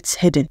ግን it's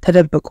hidden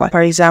ተደብቋል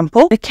for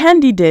example the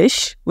candy dish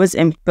was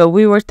empty but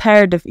we were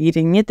tired of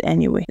eating it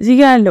anyway እዚህ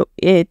ጋር ያለው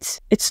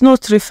it's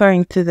not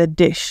referring to the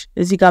dish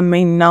እዚህ ጋር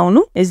main noun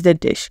is the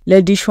dish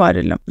ለዲሹ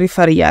አይደለም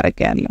refer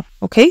እያደረገ ያለው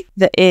okay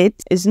the it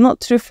is not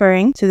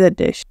referring to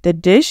the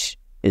dish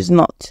is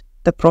not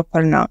the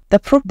proper noun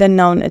the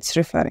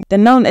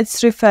noun it's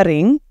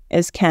referring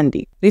is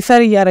candy. Refer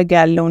እያደረገ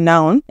ያለው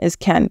noun is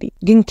candy.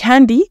 ግን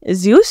candy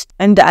is used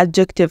and the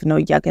adjective ነው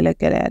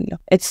እያገለገለ ያለው.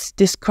 It's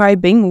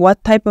describing what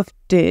type of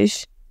dish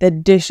the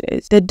dish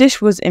is. The dish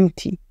was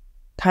empty.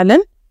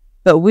 ካለን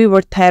but we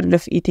were tired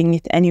of eating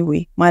it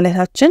anyway.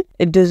 ማለታችን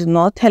it does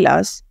not tell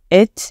us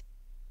it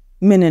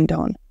ምን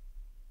እንደሆነ.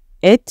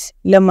 it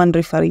ለማን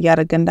refer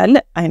እያደረገ እንዳለ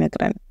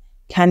አይነግረንም.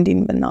 candyን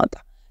ብናወጣ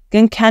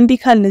ግን candy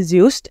ካልን እዚህ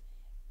ውስጥ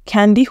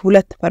candy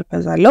ሁለት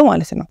ፐርፐዝ አለው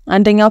ማለት ነው።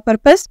 አንደኛው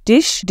ፐርፐዝ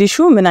ዲሹ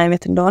ምን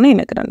አይነት እንደሆነ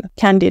ይነግረናል።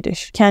 candy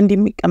dish candy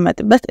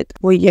የሚቀመጥበት እቃ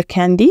ወይ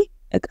የcandy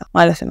እቃ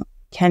ማለት ነው።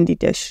 candy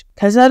dish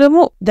ከዛ ደግሞ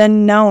the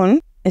noun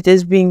it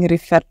is being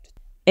referred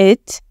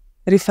it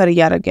refer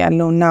እያደረገ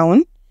ያለው noun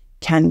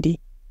candy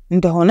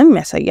እንደሆነም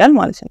ያሳያል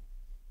ማለት ነው።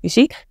 you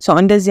see so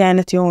እንደዚህ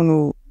አይነት የሆኑ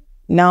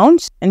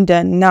nouns እንደ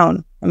noun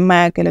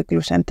የማያገለግሉ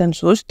sentence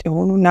ውስጥ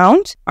የሆኑ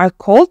nouns are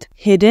called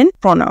hidden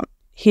pronoun,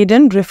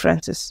 hidden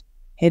references,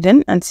 hidden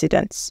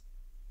antecedents.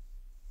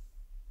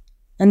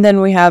 And then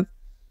we have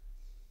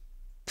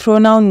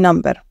pronoun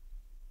number.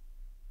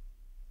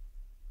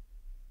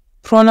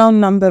 Pronoun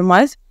number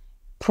ማለት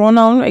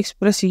pronoun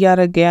express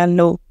እያደረገ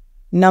ያለው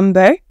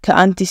number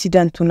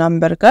ከantecedent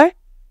number ጋር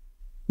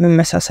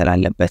መመሳሰል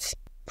አለበት።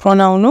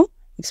 pronoun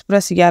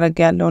express እያደረገ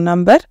ያለው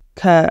number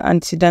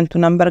ከantecedent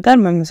number ጋር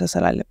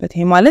መመሳሰል አለበት።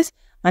 ይሄ ማለት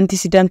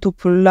antecedent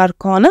plural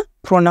ከሆነ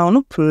pronoun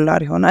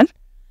plural ይሆናል።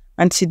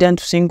 antecedent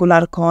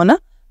singular ከሆነ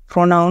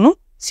pronoun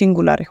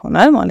singular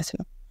ይሆናል ማለት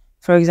ነው።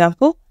 For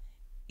example,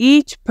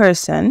 each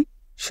person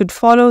should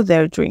follow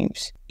their dreams.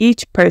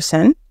 Each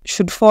person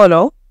should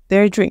follow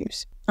their dreams.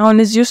 አሁን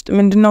እዚህ ውስጥ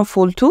ምንድነው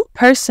ፎልቱ?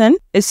 person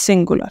is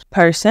singular.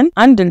 person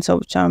አንድን ሰው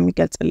ብቻ ነው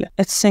የሚገልጽልን.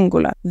 it's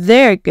singular.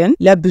 there ግን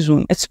ለብዙ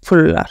ነው. it's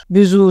plural.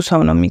 ብዙ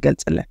ሰው ነው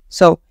የሚገልጽልን.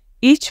 so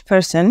each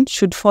person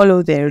should follow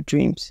their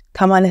dreams.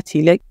 ከማለት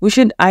ይልቅ we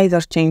should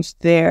either change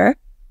their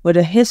ወደ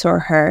his or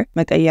her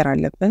መቀየር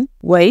አለብን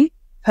ወይ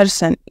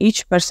person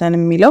each person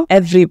የሚለው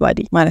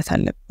everybody ማለት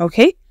አለብን.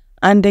 okay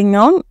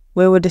አንደኛውን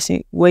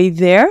ወይ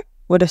there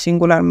ወደ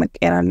singular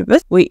መቀየር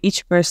አለበት ወይ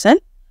each person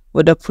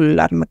ወደ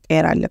plural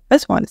መቀየር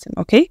አለበት ማለት ነው.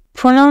 okay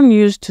pronoun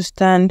used to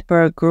stand for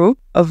a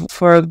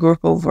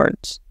group of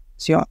words.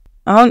 ሲሆን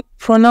አሁን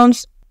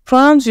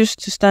pronouns used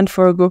to stand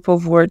for a group of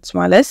words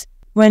ማለት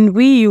when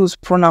we use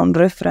pronoun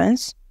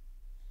reference,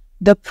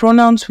 the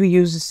pronouns we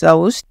use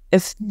those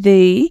if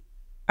they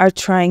are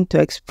trying to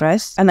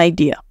express an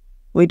idea,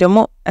 ወይ ደግሞ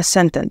a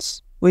sentence,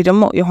 ወይ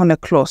ደግሞ የሆነ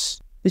clause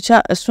ብቻ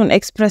እሱን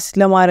express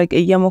ለማድረግ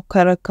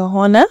እየሞከረ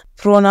ከሆነ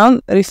pronoun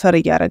refer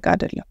እያደረገ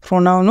አይደለም።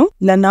 pronoun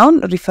ለnoun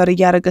refer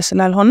እያደረገ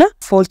ስላልሆነ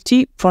faulty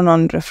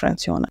pronoun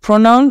reference ይሆናል።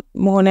 pronoun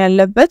መሆን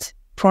ያለበት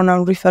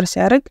pronoun refer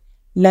ሲያደርግ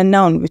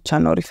ለnoun ብቻ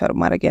ነው refer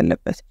ማድረግ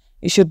ያለበት.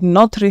 it should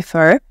not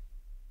refer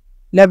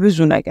ለብዙ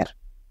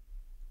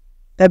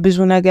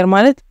ነገር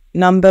ማለት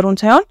numberውን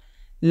ሳይሆን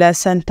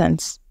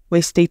ለsentence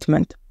ወይ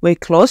statement ወይ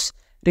clause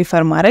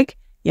refer ማድረግ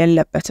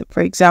የለበትም.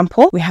 For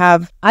example, we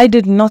have I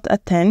did not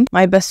attend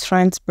my best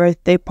friend's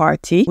birthday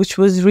party which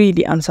was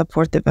really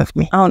unsupportive of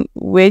me.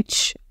 which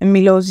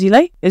የሚለው እዚህ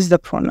ላይ is the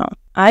pronoun.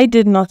 I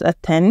did not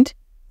attend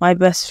my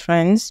best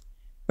friend's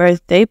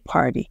birthday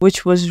party which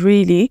was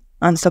really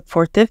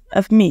unsupportive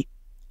of me.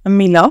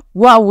 የሚለው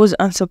what was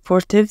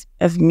unsupportive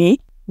of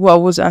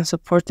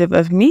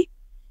me?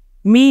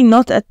 Me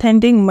not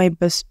attending my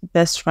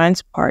best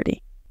friend's party.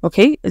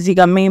 okay እዚህ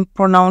ጋር main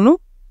pronoun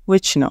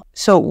which no.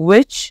 so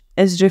which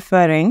is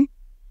referring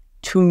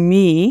to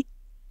me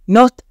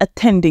not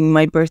attending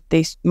my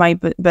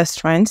best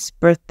friend's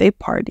birthday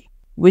party.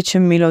 which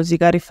የሚለው እዚህ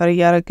ጋር refer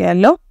እያደረገ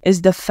ያለው is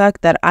the fact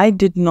that I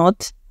did not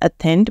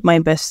attend my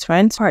best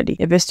friend's party.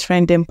 የbest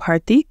friend's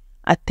party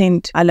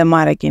attend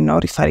አለማድረጌ ነው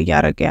refer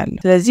እያደረገ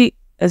ያለው። ስለዚህ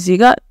እዚህ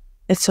ጋር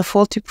it's a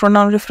faulty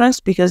pronoun reference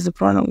because the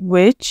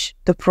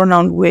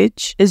pronoun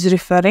which is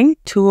referring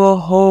to a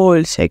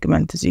whole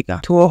segment.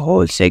 To a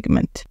whole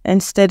segment.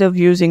 Instead of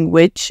using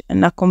which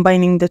and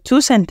combining the two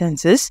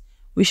sentences,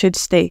 we should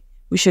say,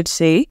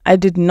 I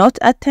did not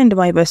attend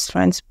my best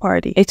friend's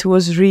party. It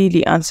was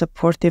really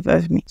unsupportive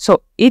of me.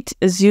 So it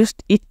is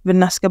used,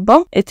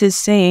 it is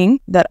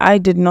saying that I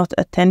did not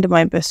attend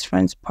my best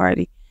friend's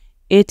party.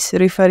 It's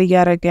refer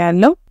እያደረገ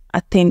ያለው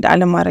attend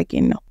አለማድረጌ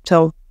ነው. So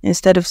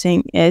instead of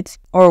saying it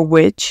or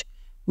which,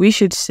 we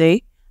should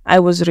say, I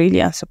was really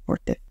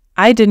unsupportive.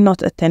 I did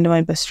not attend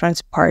my best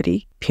friend's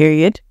party,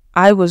 period.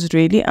 I was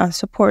really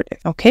unsupportive.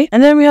 Okay?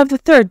 And then we have the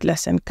third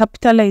lesson,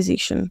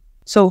 capitalization.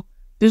 So,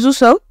 ብዙ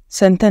ሰው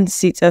sentence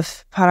ሲጽፍ,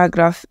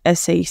 paragraph,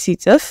 essay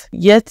ሲጽፍ,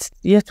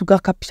 የቱ ጋር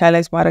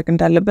capitalize ማድረግ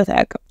እንዳለበት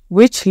አያውቅም.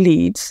 Which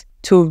leads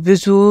to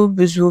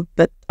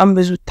በጣም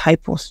ብዙ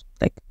typos,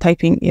 like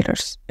typing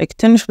errors. like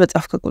ትንሽ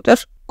በጻፍከ ቁጥር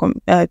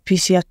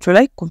ፒሲያችሁ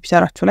ላይ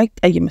ኮምፒውተራችሁ ላይ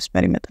ቀይ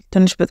መስመር ይመጣል።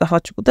 ትንሽ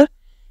በጻፋችሁ ቁጥር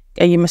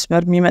ቀይ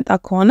መስመር የሚመጣ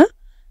ከሆነ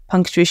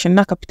punctuation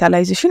እና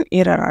capitalization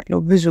error አለው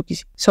ብዙ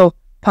ጊዜ። so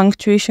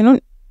punctuationን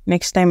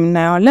next time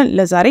እናየዋለን።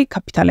 ለዛሬ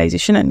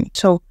capitalization እንይ።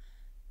 so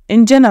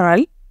in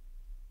general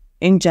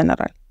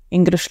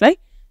English ላይ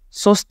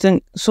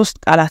ሶስት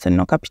ቃላትን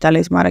ነው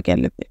capitalize ማድረግ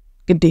ያለብን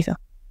ግዴታ።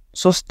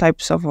 ሶስት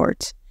types of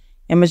words.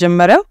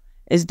 የመጀመሪያው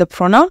is the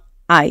pronoun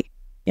I.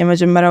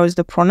 የመጀመሪያው is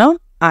the pronoun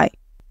I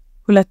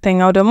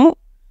ሁለተኛው ደግሞ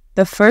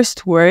the first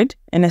word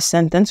in a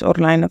sentence or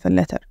line of a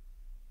letter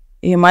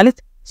ይሄ ማለት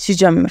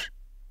ሲጀምር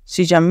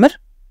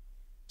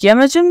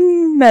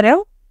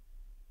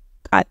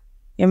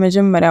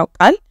የመጀመሪያው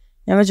ቃል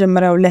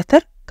የመጀመሪያው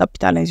letter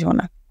capitalize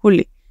ይሆናል ሁሌ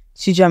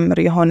ሲጀምር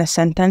የሆነ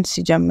sentence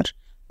ሲጀምር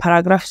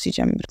paragraph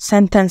ሲጀምር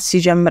sentence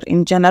ሲጀምር in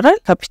general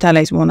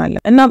capitalize መሆን አለ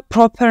እና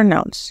proper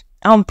nouns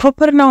አሁን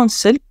proper nouns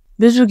ስል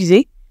ብዙ ጊዜ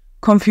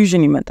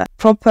confusion ይመጣል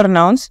proper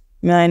nouns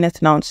ምን አይነት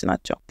nouns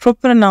ናቸው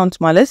proper nouns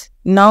ማለት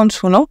nouns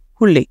ሆነው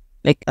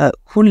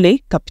ሁሌ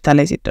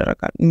capitalize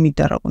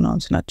የሚደረጉ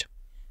nouns ናቸው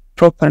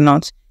proper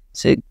nouns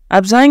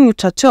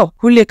አብዛኞቻቸው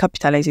ሁሌ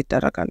capitalize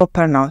ይደረጋሉ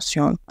proper nouns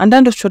ሲሆኑ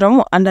አንዳንዶቹ ደግሞ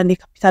አንዳንዴ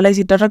capitalize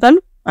ይደረጋሉ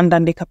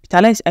አንዳንዴ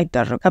capitalize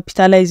አይደረጉ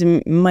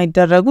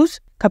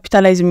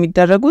capitalize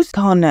የሚደረጉት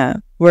ከሆነ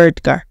word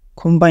ጋር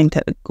combine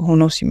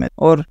ሆኖ ሲመጣ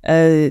or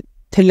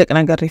ትልቅ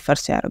ነገር refer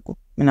ሲያደርጉ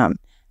ምናምን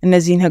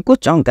እነዚህን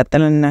ህጎች አሁን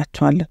ቀጥለን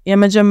እናያቸዋለን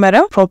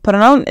የመጀመሪያው proper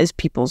noun is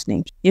people's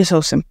names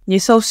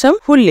የሰው ስም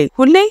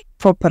ሁሌ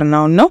proper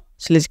noun ነው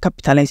ስለዚህ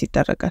capitalize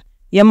ይደረጋል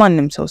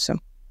የማንም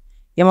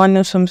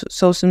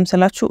ሰው ስም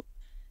ስላችሁ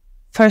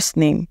first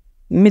name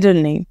middle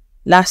name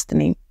last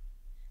name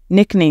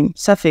nickname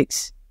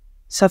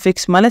suffix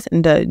ማለት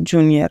እንደ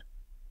junior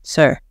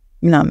sir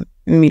ምናምን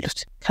የሚሉት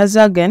ከዛ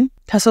ግን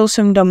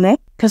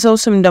ከሰው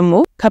ስም ደግሞ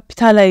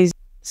capitalize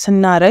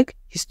ስናረግ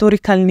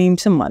historical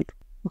names አሉ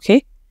okay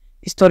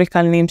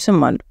historical names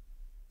አሉ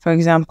for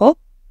example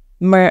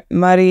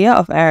Maria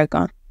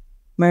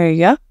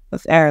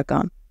of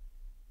Aragon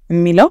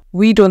የሚለው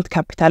we don't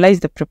capitalize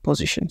the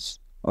prepositions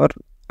or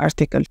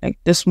articles like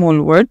the small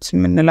words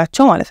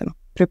ምንላቸው ማለት ነው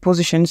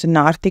prepositions እና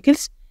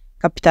articles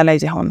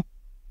capitalize ይሆኑ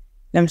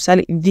ለምሳሌ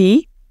the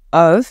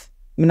of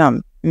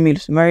ምናምን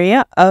የሚሉት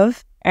Maria of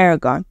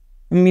Aragon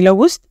የሚለው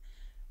ውስጥ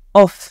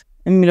of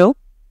የሚለው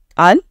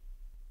ቃል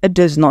it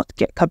does not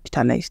get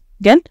capitalized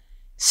ግን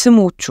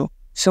ስሞቹ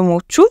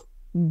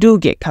do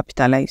get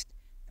capitalized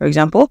for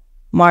example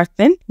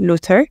Martin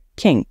Luther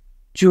King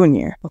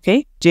Jr.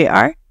 okay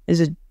JR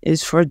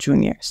is for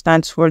junior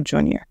stands for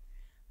junior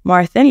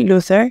Martin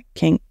Luther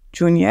King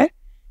Jr.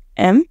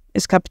 M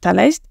is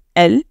capitalized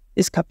L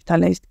is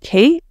capitalized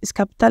K is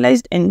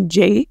capitalized and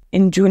J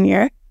in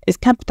junior is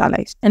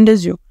capitalized and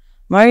as you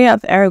Maria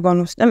of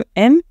Aragon was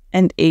M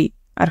and A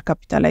are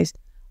capitalized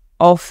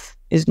of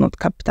is not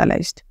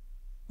capitalized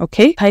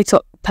okay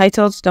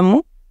titles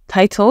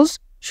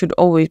should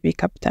always be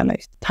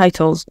capitalized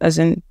titles as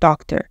in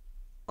doctor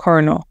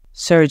colonel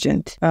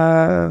sergeant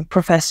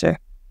professor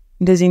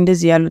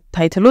እንደዚህ ያሉ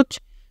titles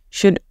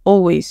should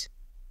always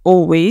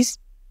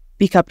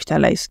be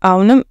capitalized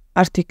አሁንም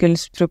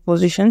articles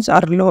prepositions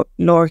are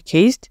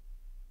lowercase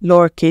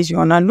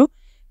ይሆናሉ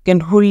ግን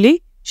ሁሌ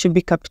should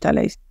be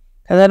capitalized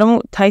ከዛ ደግሞ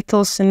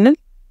titles ስንል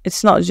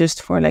it's not just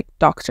for like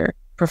doctor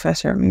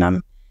professor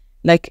ምናምን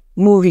like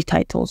movie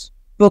titles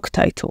book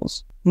titles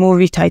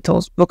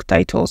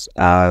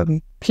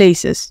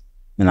places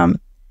ምናምን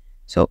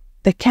so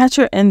the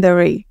catcher in the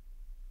rye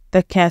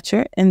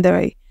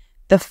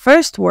the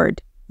first word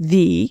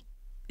the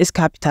is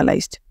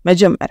capitalized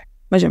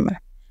መጀመሪያ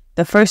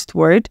the first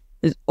word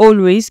is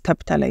always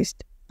capitalized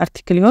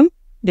article ይሁን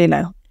ሌላ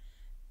ይሁን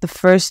the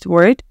first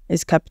word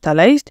is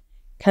capitalized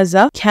ከዛ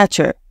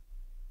catcher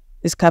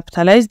is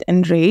capitalized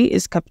and rye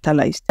is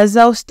capitalized ከዛ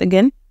ውስጥ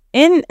ግን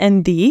in and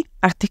the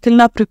article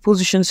na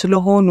preposition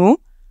ስለሆኑ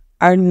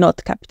are not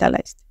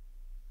capitalized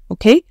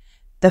okay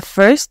the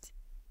first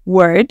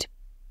word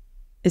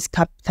is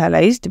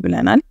capitalized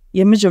ብለናል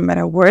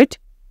የመጀመሪያ word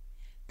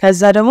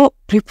ከዛ ደግሞ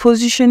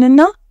preposition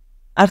እና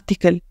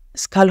article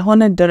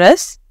እስካልሆነ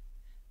ድረስ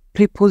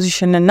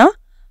preposition እና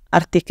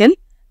article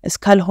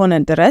እስካልሆነ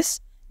ድረስ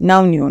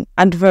noun ይሁን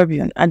adverb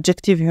ይሁን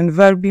adjective ይሁን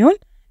verb ይሁን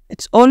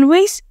it's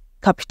always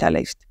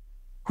capitalized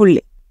ሁሌ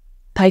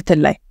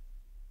title ላይ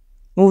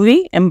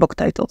movie and book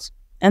titles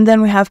and then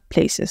we have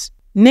places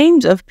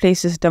names of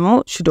places ደግሞ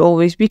should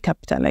always be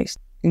capitalized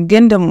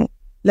ግን ደግሞ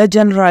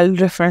ለgeneral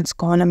reference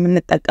ከሆነ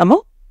የምንጠቀመው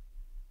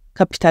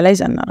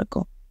capitalize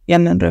አናደርገው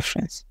ያንን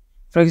reference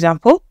for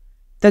example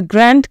the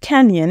Grand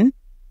Canyon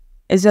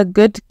is a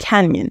good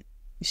canyon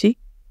you see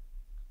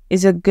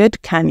is a good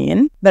canyon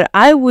but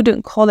I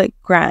wouldn't call it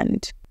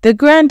grand the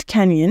Grand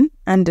Canyon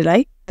and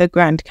like the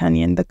Grand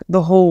Canyon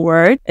the whole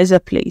word is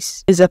a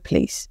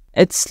place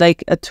it's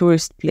like a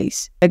tourist place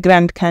the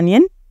Grand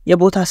Canyon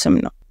የቦታ ስም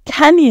ነው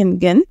canyon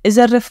ግን is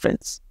a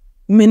reference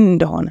ምን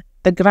እንደሆነ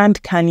the Grand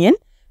Canyon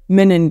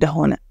ምን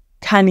እንደሆነ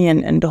canyon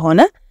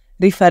እንደሆነ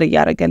ሪፈር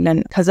ያደርገልን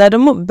ከዛ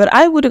ደግሞ but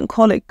I wouldn't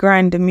call it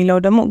grand የሚለው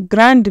ደግሞ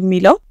grand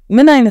የሚለው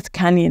ምን አይነት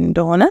canyon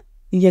እንደሆነ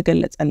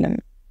እየገለጸልን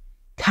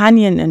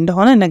canyon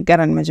እንደሆነ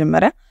ነገረን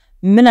መጀመሪያ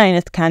ምን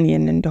አይነት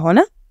canyon እንደሆነ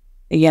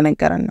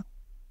እየነገረን ነው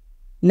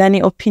ለኔ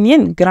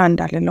ኦፒኒየን grand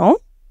አይደለም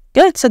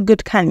ግን it's a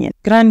good canyon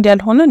grand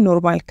ያልሆነ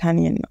normal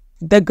canyon ነው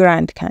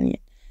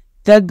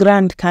the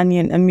Grand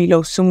Canyon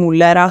የሚለው ስሙ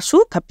ለራሱ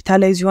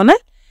ካፒታላይዝ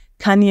ይሆናል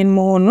canyon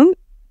መሆኑን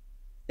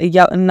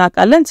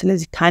እናቃለን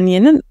ስለዚህ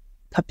canyon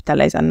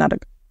ካፒታላይዝ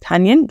አናደርግ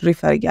canyon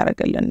ሪፈር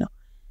ያደርገልን ነው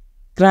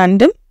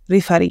grandም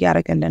refer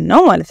ያደርገልን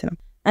ነው ማለት ነው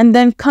and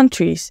then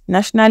countries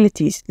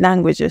nationalities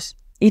languages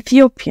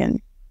Ethiopian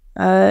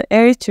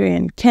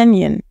Eritrean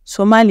Kenyan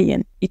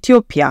Somalian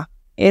Ethiopia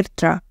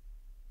Eritrea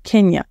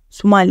Kenya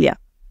Somalia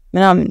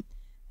ምናምን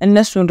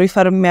እነሱን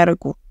ሪፈር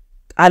የሚያደርጉ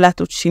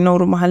ቃላቶች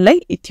ሲኖሩ መሃል ላይ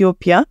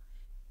ኢትዮጵያ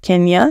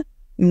ኬንያ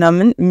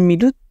ምናምን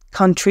የሚሉት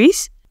countries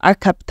are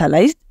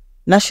capitalized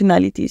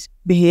nationalities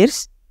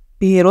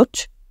ብሔሮች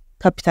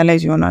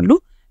capitalize ይሆናሉ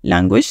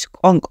language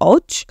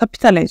ቋንቋዎች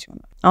capitalize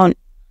ይሆናሉ አሁን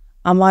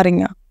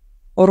አማርኛ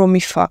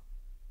ኦሮሚፋ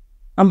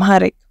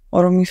አምሃሪክ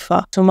ኦሮሚፋ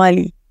ሶማሊ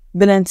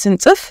ብለን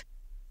ስንጽፍ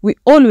we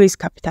always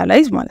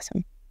capitalize ማለት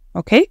ነው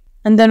okay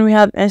and then we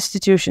have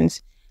institutions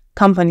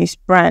companies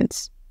brands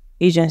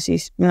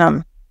agencies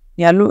ምናምን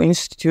ያሉ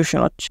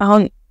institutions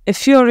አሁን if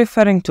you're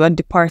referring to a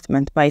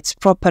department by its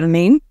proper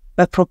name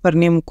by proper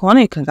name ከሆነ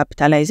you can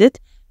capitalize it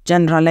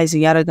generalize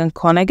ያደረገን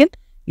ከሆነ ግን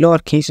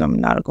lower case ነው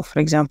የምናደርገው for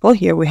example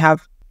here we have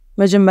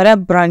መጀመሪያ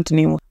brand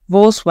name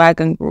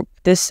Volkswagen Group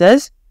this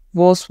says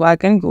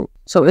Volkswagen Group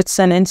so it's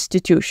an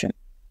institution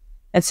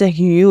it's a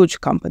huge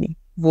company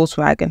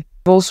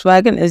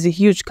Volkswagen is a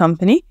huge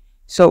company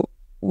so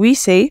we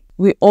say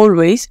we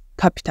always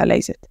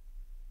capitalize it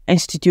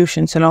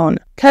institution ስለሆነ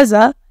ከዛ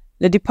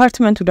the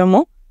department ደግሞ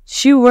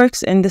she works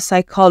in the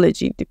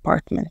psychology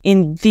department in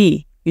the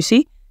you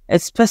see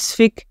it's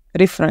specific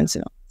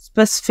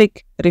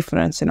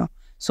reference no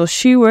so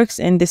she works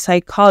in the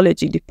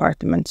psychology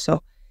department so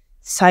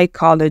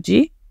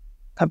psychology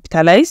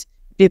capitalize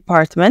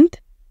department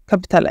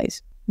capitalize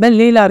but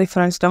ሌላ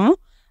reference ደግሞ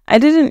I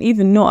didn't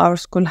even know our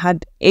school had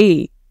a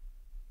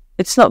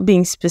it's not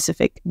being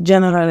specific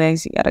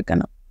generalize ያደረገ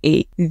ነው a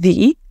the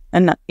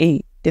and not a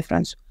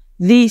difference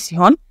the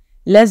ሲሆን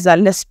ለዛ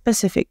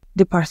ለስፔሲፊክ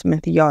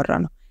ዲፓርትመንት ያወራ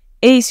ነው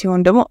a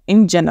ሲሆን ደግሞ in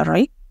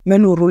general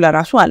መኖሩ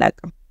ለራሱ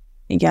አላቅም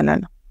ይያለ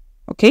ነው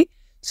okay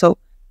so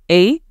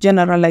a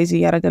generalize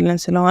ያደረገልን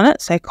ስለሆነ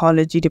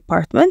psychology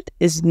department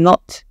is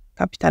not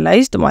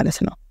capitalized ማለት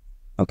ነው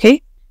okay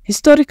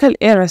historical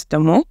errors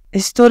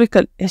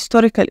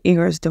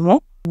ደግሞ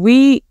we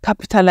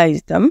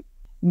capitalize them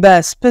by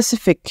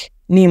specific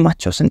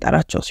ኔማቸው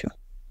ስንጠራቸው ሲሆን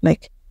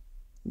like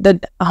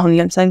አሁን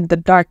ለምሳሌ the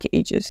dark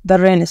ages the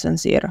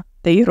renaissance era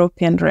the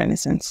European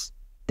Renaissance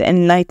the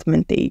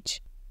enlightenment age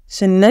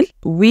ስንል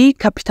we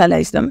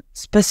capitalize them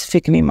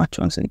specific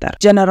ኔማቸውን ስንጠራ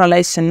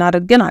generalize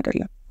ስናደርግ ግን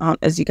አይደለም አሁን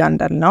እዚህ ጋር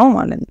እንዳልነው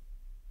ማለት ነው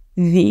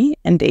the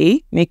and a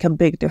make a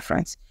big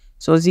difference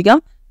so እዚህ ጋር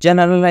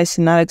generalize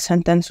ስናደርግ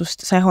sentence ውስጥ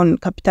ሳይሆን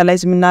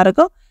capitalize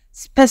የምናደርገው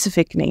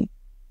specific name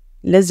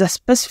ለዛ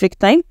specific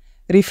time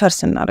refer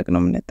ስናደርግ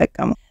ነው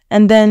የምንጠቀመው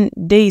and then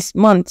days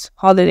months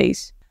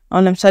holidays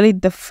on ለምሳሌ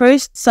the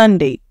first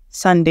Sunday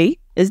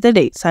is the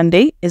day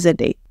Sunday is a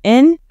day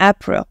in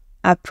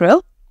April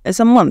is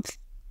a month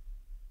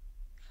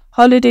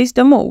holidays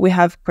demo we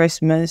have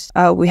Christmas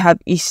we have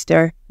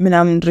Easter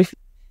ምናምን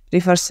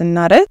refer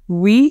ስናደርግ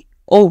we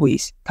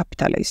always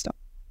capitalize them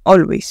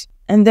always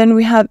and then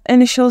we have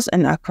initials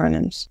and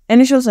acronyms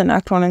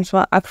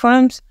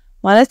acronyms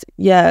ማለት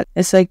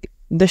it's like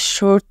the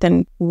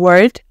shortened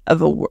word of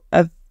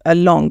a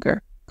longer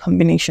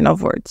combination of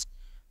words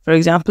for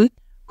example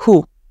WHO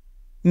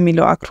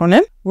የሚለው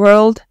acronym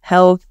World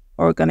Health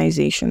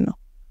Organization ነው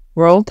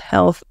World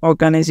Health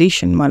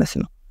Organization ማለት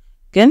ነው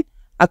ግን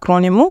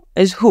acronym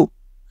is WHO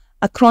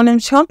acronym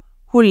ሲሆን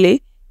ሁሌ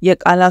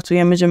የቃላቱ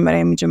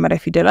የመጀመሪያ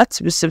ፊደላት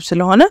ስብስብ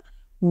ስለሆነ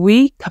we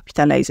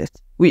capitalize it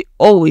we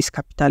always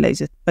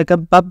capitalize it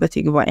በገባበት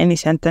ይግባ any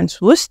sentence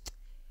ውስጥ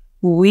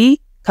we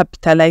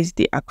capitalize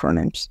the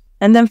acronyms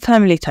and then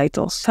family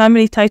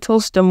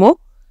titles ደግሞ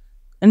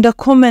እንደ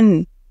common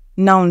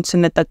noun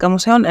ስንጠቀሙ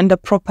ሳይሆን እንደ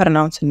proper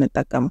noun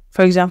ስንጠቀሙ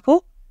for example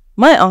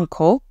my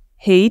uncle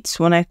hates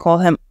when I call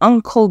him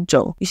Uncle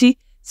Joe you see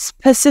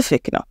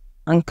specific ነው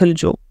Uncle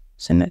Joe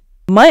ስንል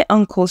my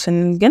uncle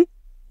ስንል ግን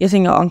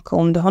የትኛው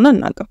uncle እንደሆነ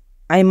እናውቅም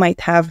I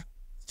might have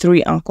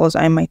 3 uncles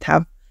I might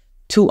have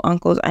 2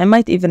 uncles I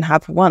might even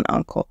have 1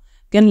 uncle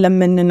ግን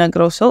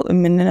ለምንነግረው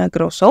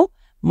ሰው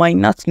might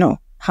not know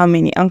how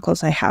many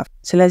uncles I have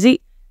ስለዚህ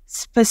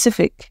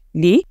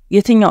specifically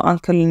የትኛው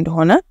uncle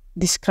እንደሆነ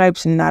describe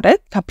ስናደርግ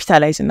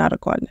capitalize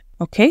እናደርገዋለን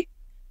okay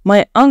my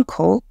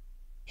uncle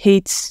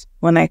hates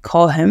when I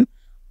call him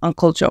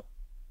Uncle Joe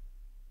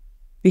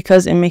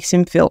because it makes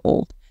him feel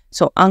old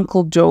so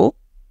Uncle Joe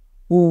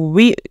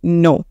we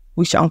know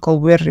which uncle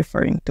we're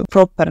referring to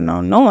proper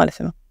noun ነው ማለት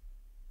ነው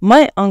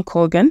my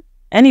uncle again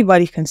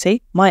anybody can say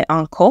my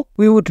uncle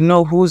we would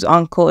know whose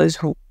uncle is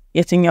who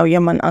የትኛው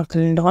የማን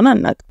uncle እንደሆነ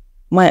እናቅ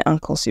my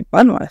uncle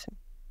ሲባል ማለት ነው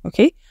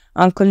okay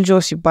Uncle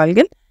Joe ሲባል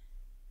ግን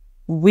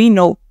we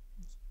know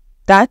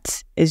that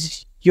is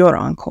your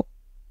uncle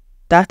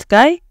that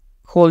guy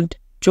called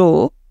Joe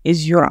is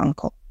your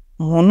uncle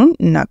መሆኑን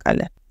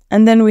እናውቃለን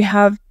and then we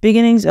have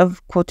beginnings of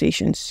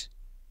quotations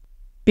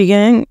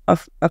beginning of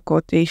a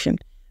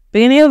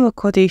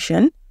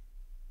quotation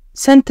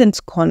sentence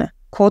ከሆነ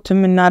quote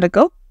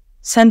የምናደርገው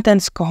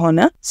sentence ከሆነ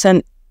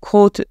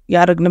quote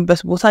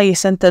ያደረግንበት ቦታ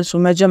የሰንተንሱ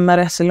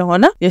መጀመሪያ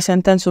ስለሆነ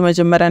የሰንተንሱ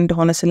መጀመሪያ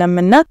እንደሆነ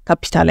ስለምና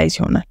capitalize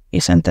ይሆናል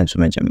የሰንተንሱ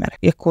መጀመሪያ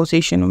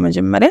የquotationu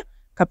መጀመሪያ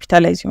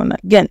capitalize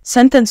ይሆናል ግን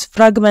sentence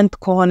fragment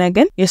ከሆነ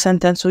ግን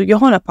የሰንተንሱ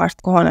የሆነ part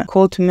ከሆነ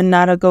quote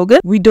የምናደርገው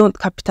ግን we don't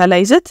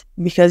capitalize it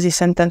because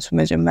የሰንተንሱ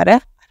መጀመሪያ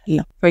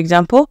አይደለም for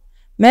example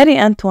Marie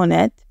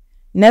Antoinette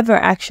never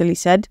actually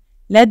said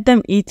let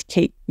them eat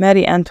cake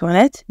Marie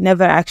Antoinette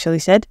never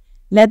actually said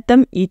let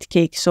them eat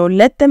cake so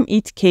let them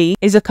eat cake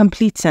is a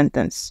complete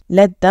sentence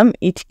let them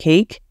eat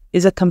cake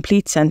is a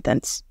complete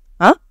sentence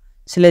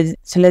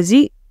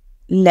ስለዚህ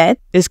let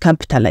is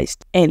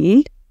capitalized L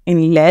in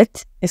let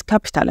is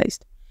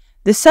capitalized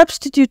the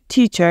substitute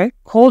teacher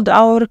called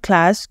our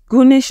class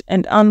goonish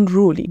and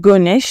unruly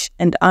goonish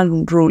and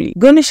unruly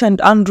goonish and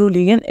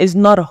unruly is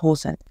not a whole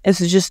sentence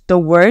it's just the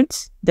words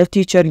the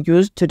teacher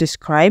used to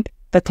describe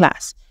the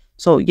class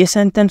so the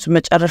sentence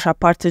መጨረሻ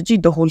part G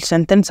the whole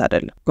sentence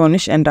አይደለም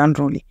goonish and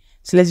unruly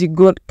ስለዚህ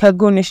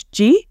ከgoonish G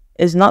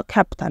is not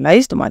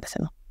capitalized ማለት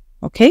ነው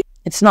okay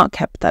it's not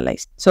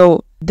capitalized so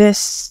this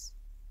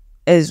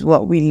is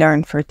what we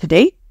learned for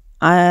today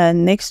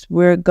next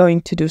we're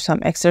going to do some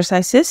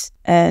exercises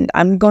and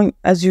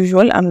as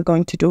usual I'm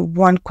going to do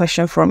one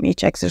question from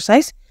each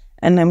exercise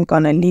and I'm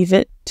going to leave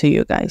it to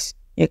you guys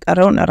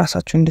የቀረውን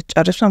ራሳችሁ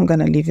እንድትጨርሱ I'm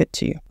going to leave it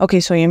to you okay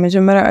so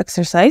የመጀመሪያው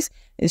exercise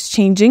is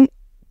changing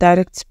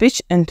direct speech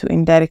into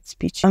indirect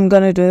speech I'm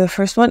going to do the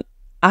first one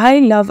I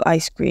love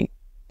ice cream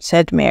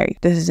said Mary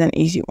this is an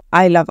easy one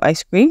I love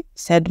ice cream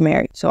said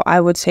Mary so I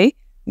would say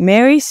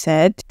Mary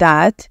said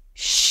that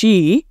she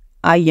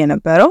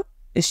የነበረው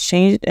is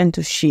changed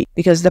into she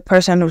because the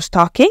person who's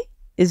talking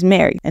is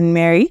Mary and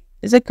Mary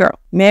is a girl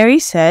Mary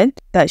said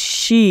that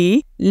she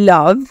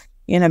loved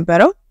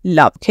የነበረው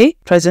love okay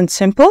present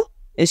simple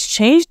is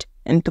changed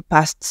into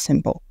past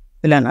simple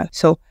ብለናል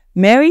so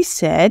Mary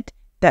said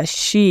that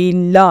she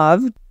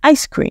loved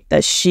ice cream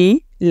that she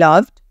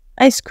loved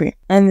ice cream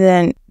and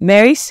then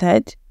Mary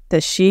said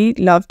that she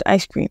loved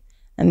ice cream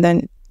and then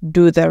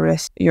do the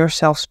rest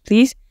yourselves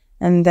please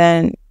and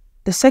then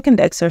the second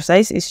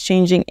exercise is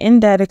changing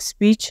indirect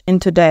speech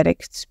into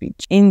direct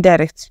speech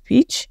indirect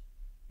speech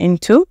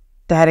into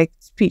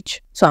direct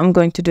speech so I'm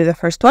going to do the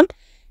first one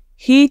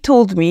he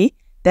told me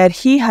that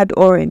he had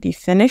already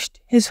finished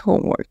his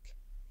homework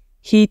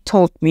he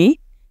told me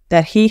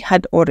that he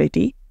had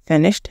already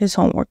finished his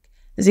homework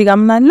እዚህ ጋር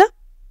ምን አለ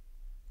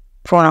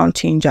pronoun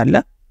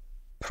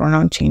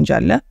change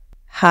አለ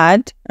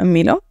had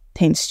የሚለው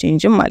tense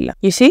changeም አለ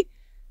you see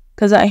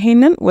ከዛ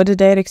ይሄንን ወደ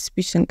direct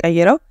speech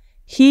እንቀይረው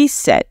he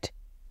said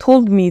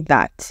told me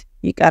that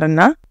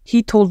ይቀርና he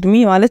told me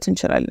ማለት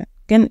እንችላለን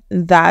ግን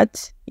that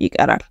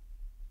ይቀራል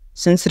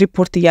since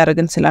report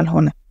እያደረግን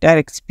ስላልሆነ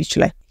direct speech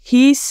ላይ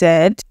he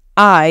said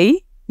I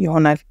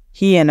ይሆናል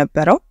he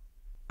የነበረው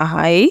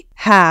I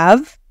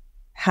have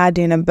had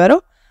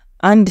የነበረው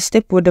አንድ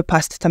step ወደ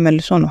past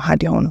ተመልሶ ነው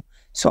had የሆነው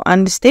so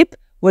አንድ step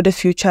ወደ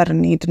future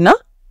እንሄድና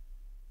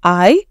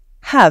I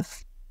have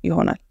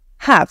ይሆናል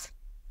have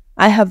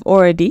I have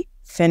already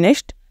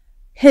finished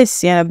his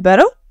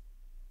የነበረው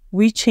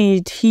we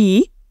changed he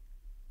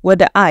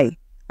ወደ I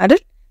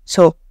አይደል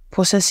so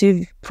possessive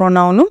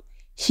pronoun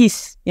his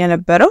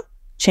የነበረው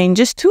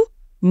changes to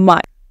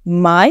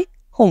my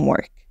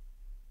homework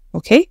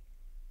okay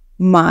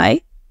my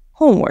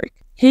homework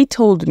he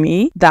told me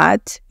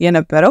that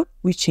የነበረው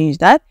we changed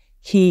that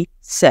he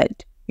said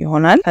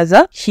ይሆናል ከዛ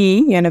he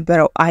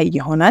የነበረው I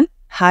ይሆናል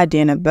had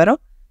የነበረው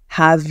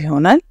have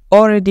ይሆናል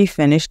already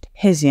finished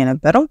his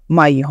የነበረው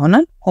my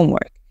ይሆናል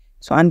homework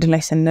so አንድ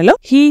ላይ ስንለው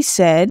he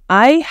said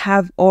I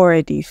have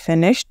already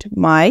finished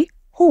my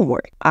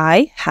homework I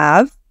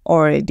have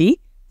already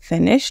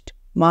finished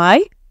my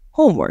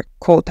homework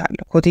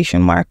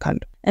quotation mark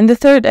አለው and the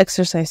third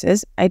exercise is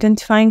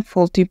identifying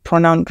faulty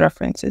pronoun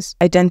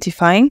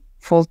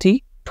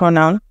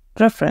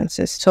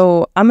references so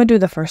I'm gonna do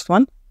the first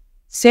one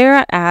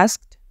Sarah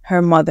asked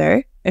her mother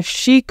if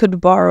she could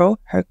borrow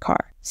her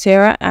car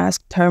Sarah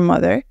asked her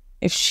mother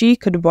if she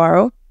could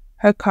borrow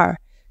her car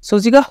so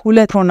እዚህ ጋር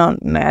ሁለት pronoun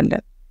ነው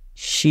ያለን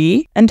she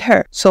and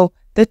her so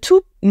the two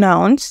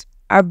nouns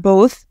are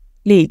both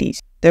ladies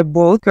they're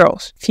both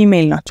girls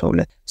female ናቸው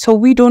ሁለት so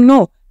we don't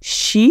know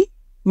she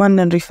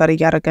ማንን ሪፈር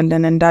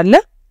እያደረገልን እንዳለ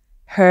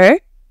her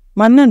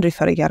ማንን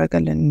ሪፈር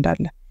እያደረገልን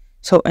እንዳለ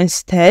so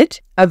instead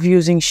of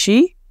using she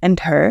and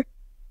her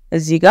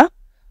እዚህ ጋር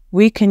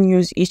we can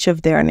use each of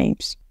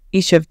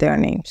their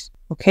names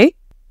okay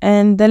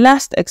and the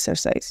last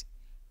exercise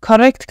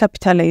correct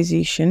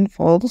capitalization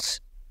falls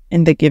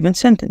in the given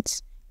sentence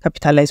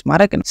capitalize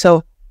ማድረግ ነው so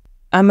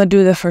I'm gonna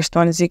do the first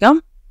one እዚህ ጋር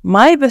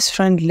my best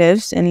friend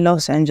lives in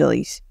Los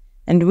Angeles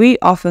and we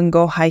often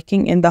go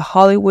hiking in the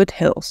Hollywood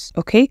Hills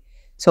okay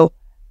so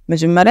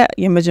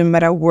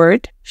የመጀመሪያ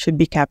word should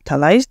be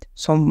capitalized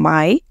so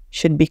my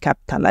should be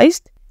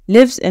capitalized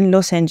lives in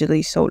Los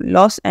Angeles so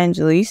Los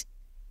Angeles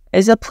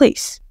is a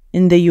place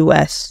in the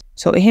US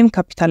so ይሄም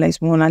capitalize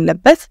መሆን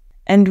አለበት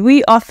and we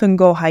often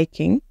go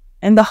hiking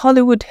in the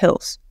Hollywood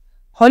Hills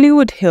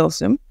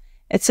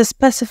it's a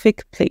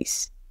specific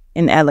place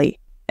in LA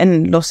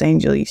in Los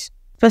Angeles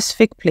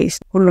specific place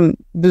ሁሉም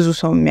ብዙ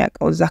ሰው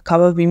የሚያውቀው እዛ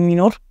አካባቢ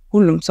የሚኖር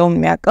ሁሉም ሰው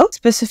የሚያውቀው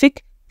specific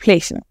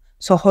place ነው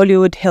so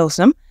Hollywood Hills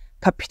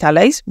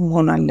ካፒታላይዝ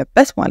መሆን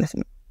አለበት ማለት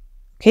ነው።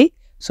 Okay,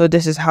 so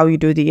this is how you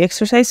do the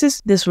exercises.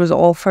 This was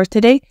all for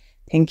today.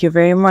 Thank you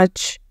very much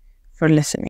for listening.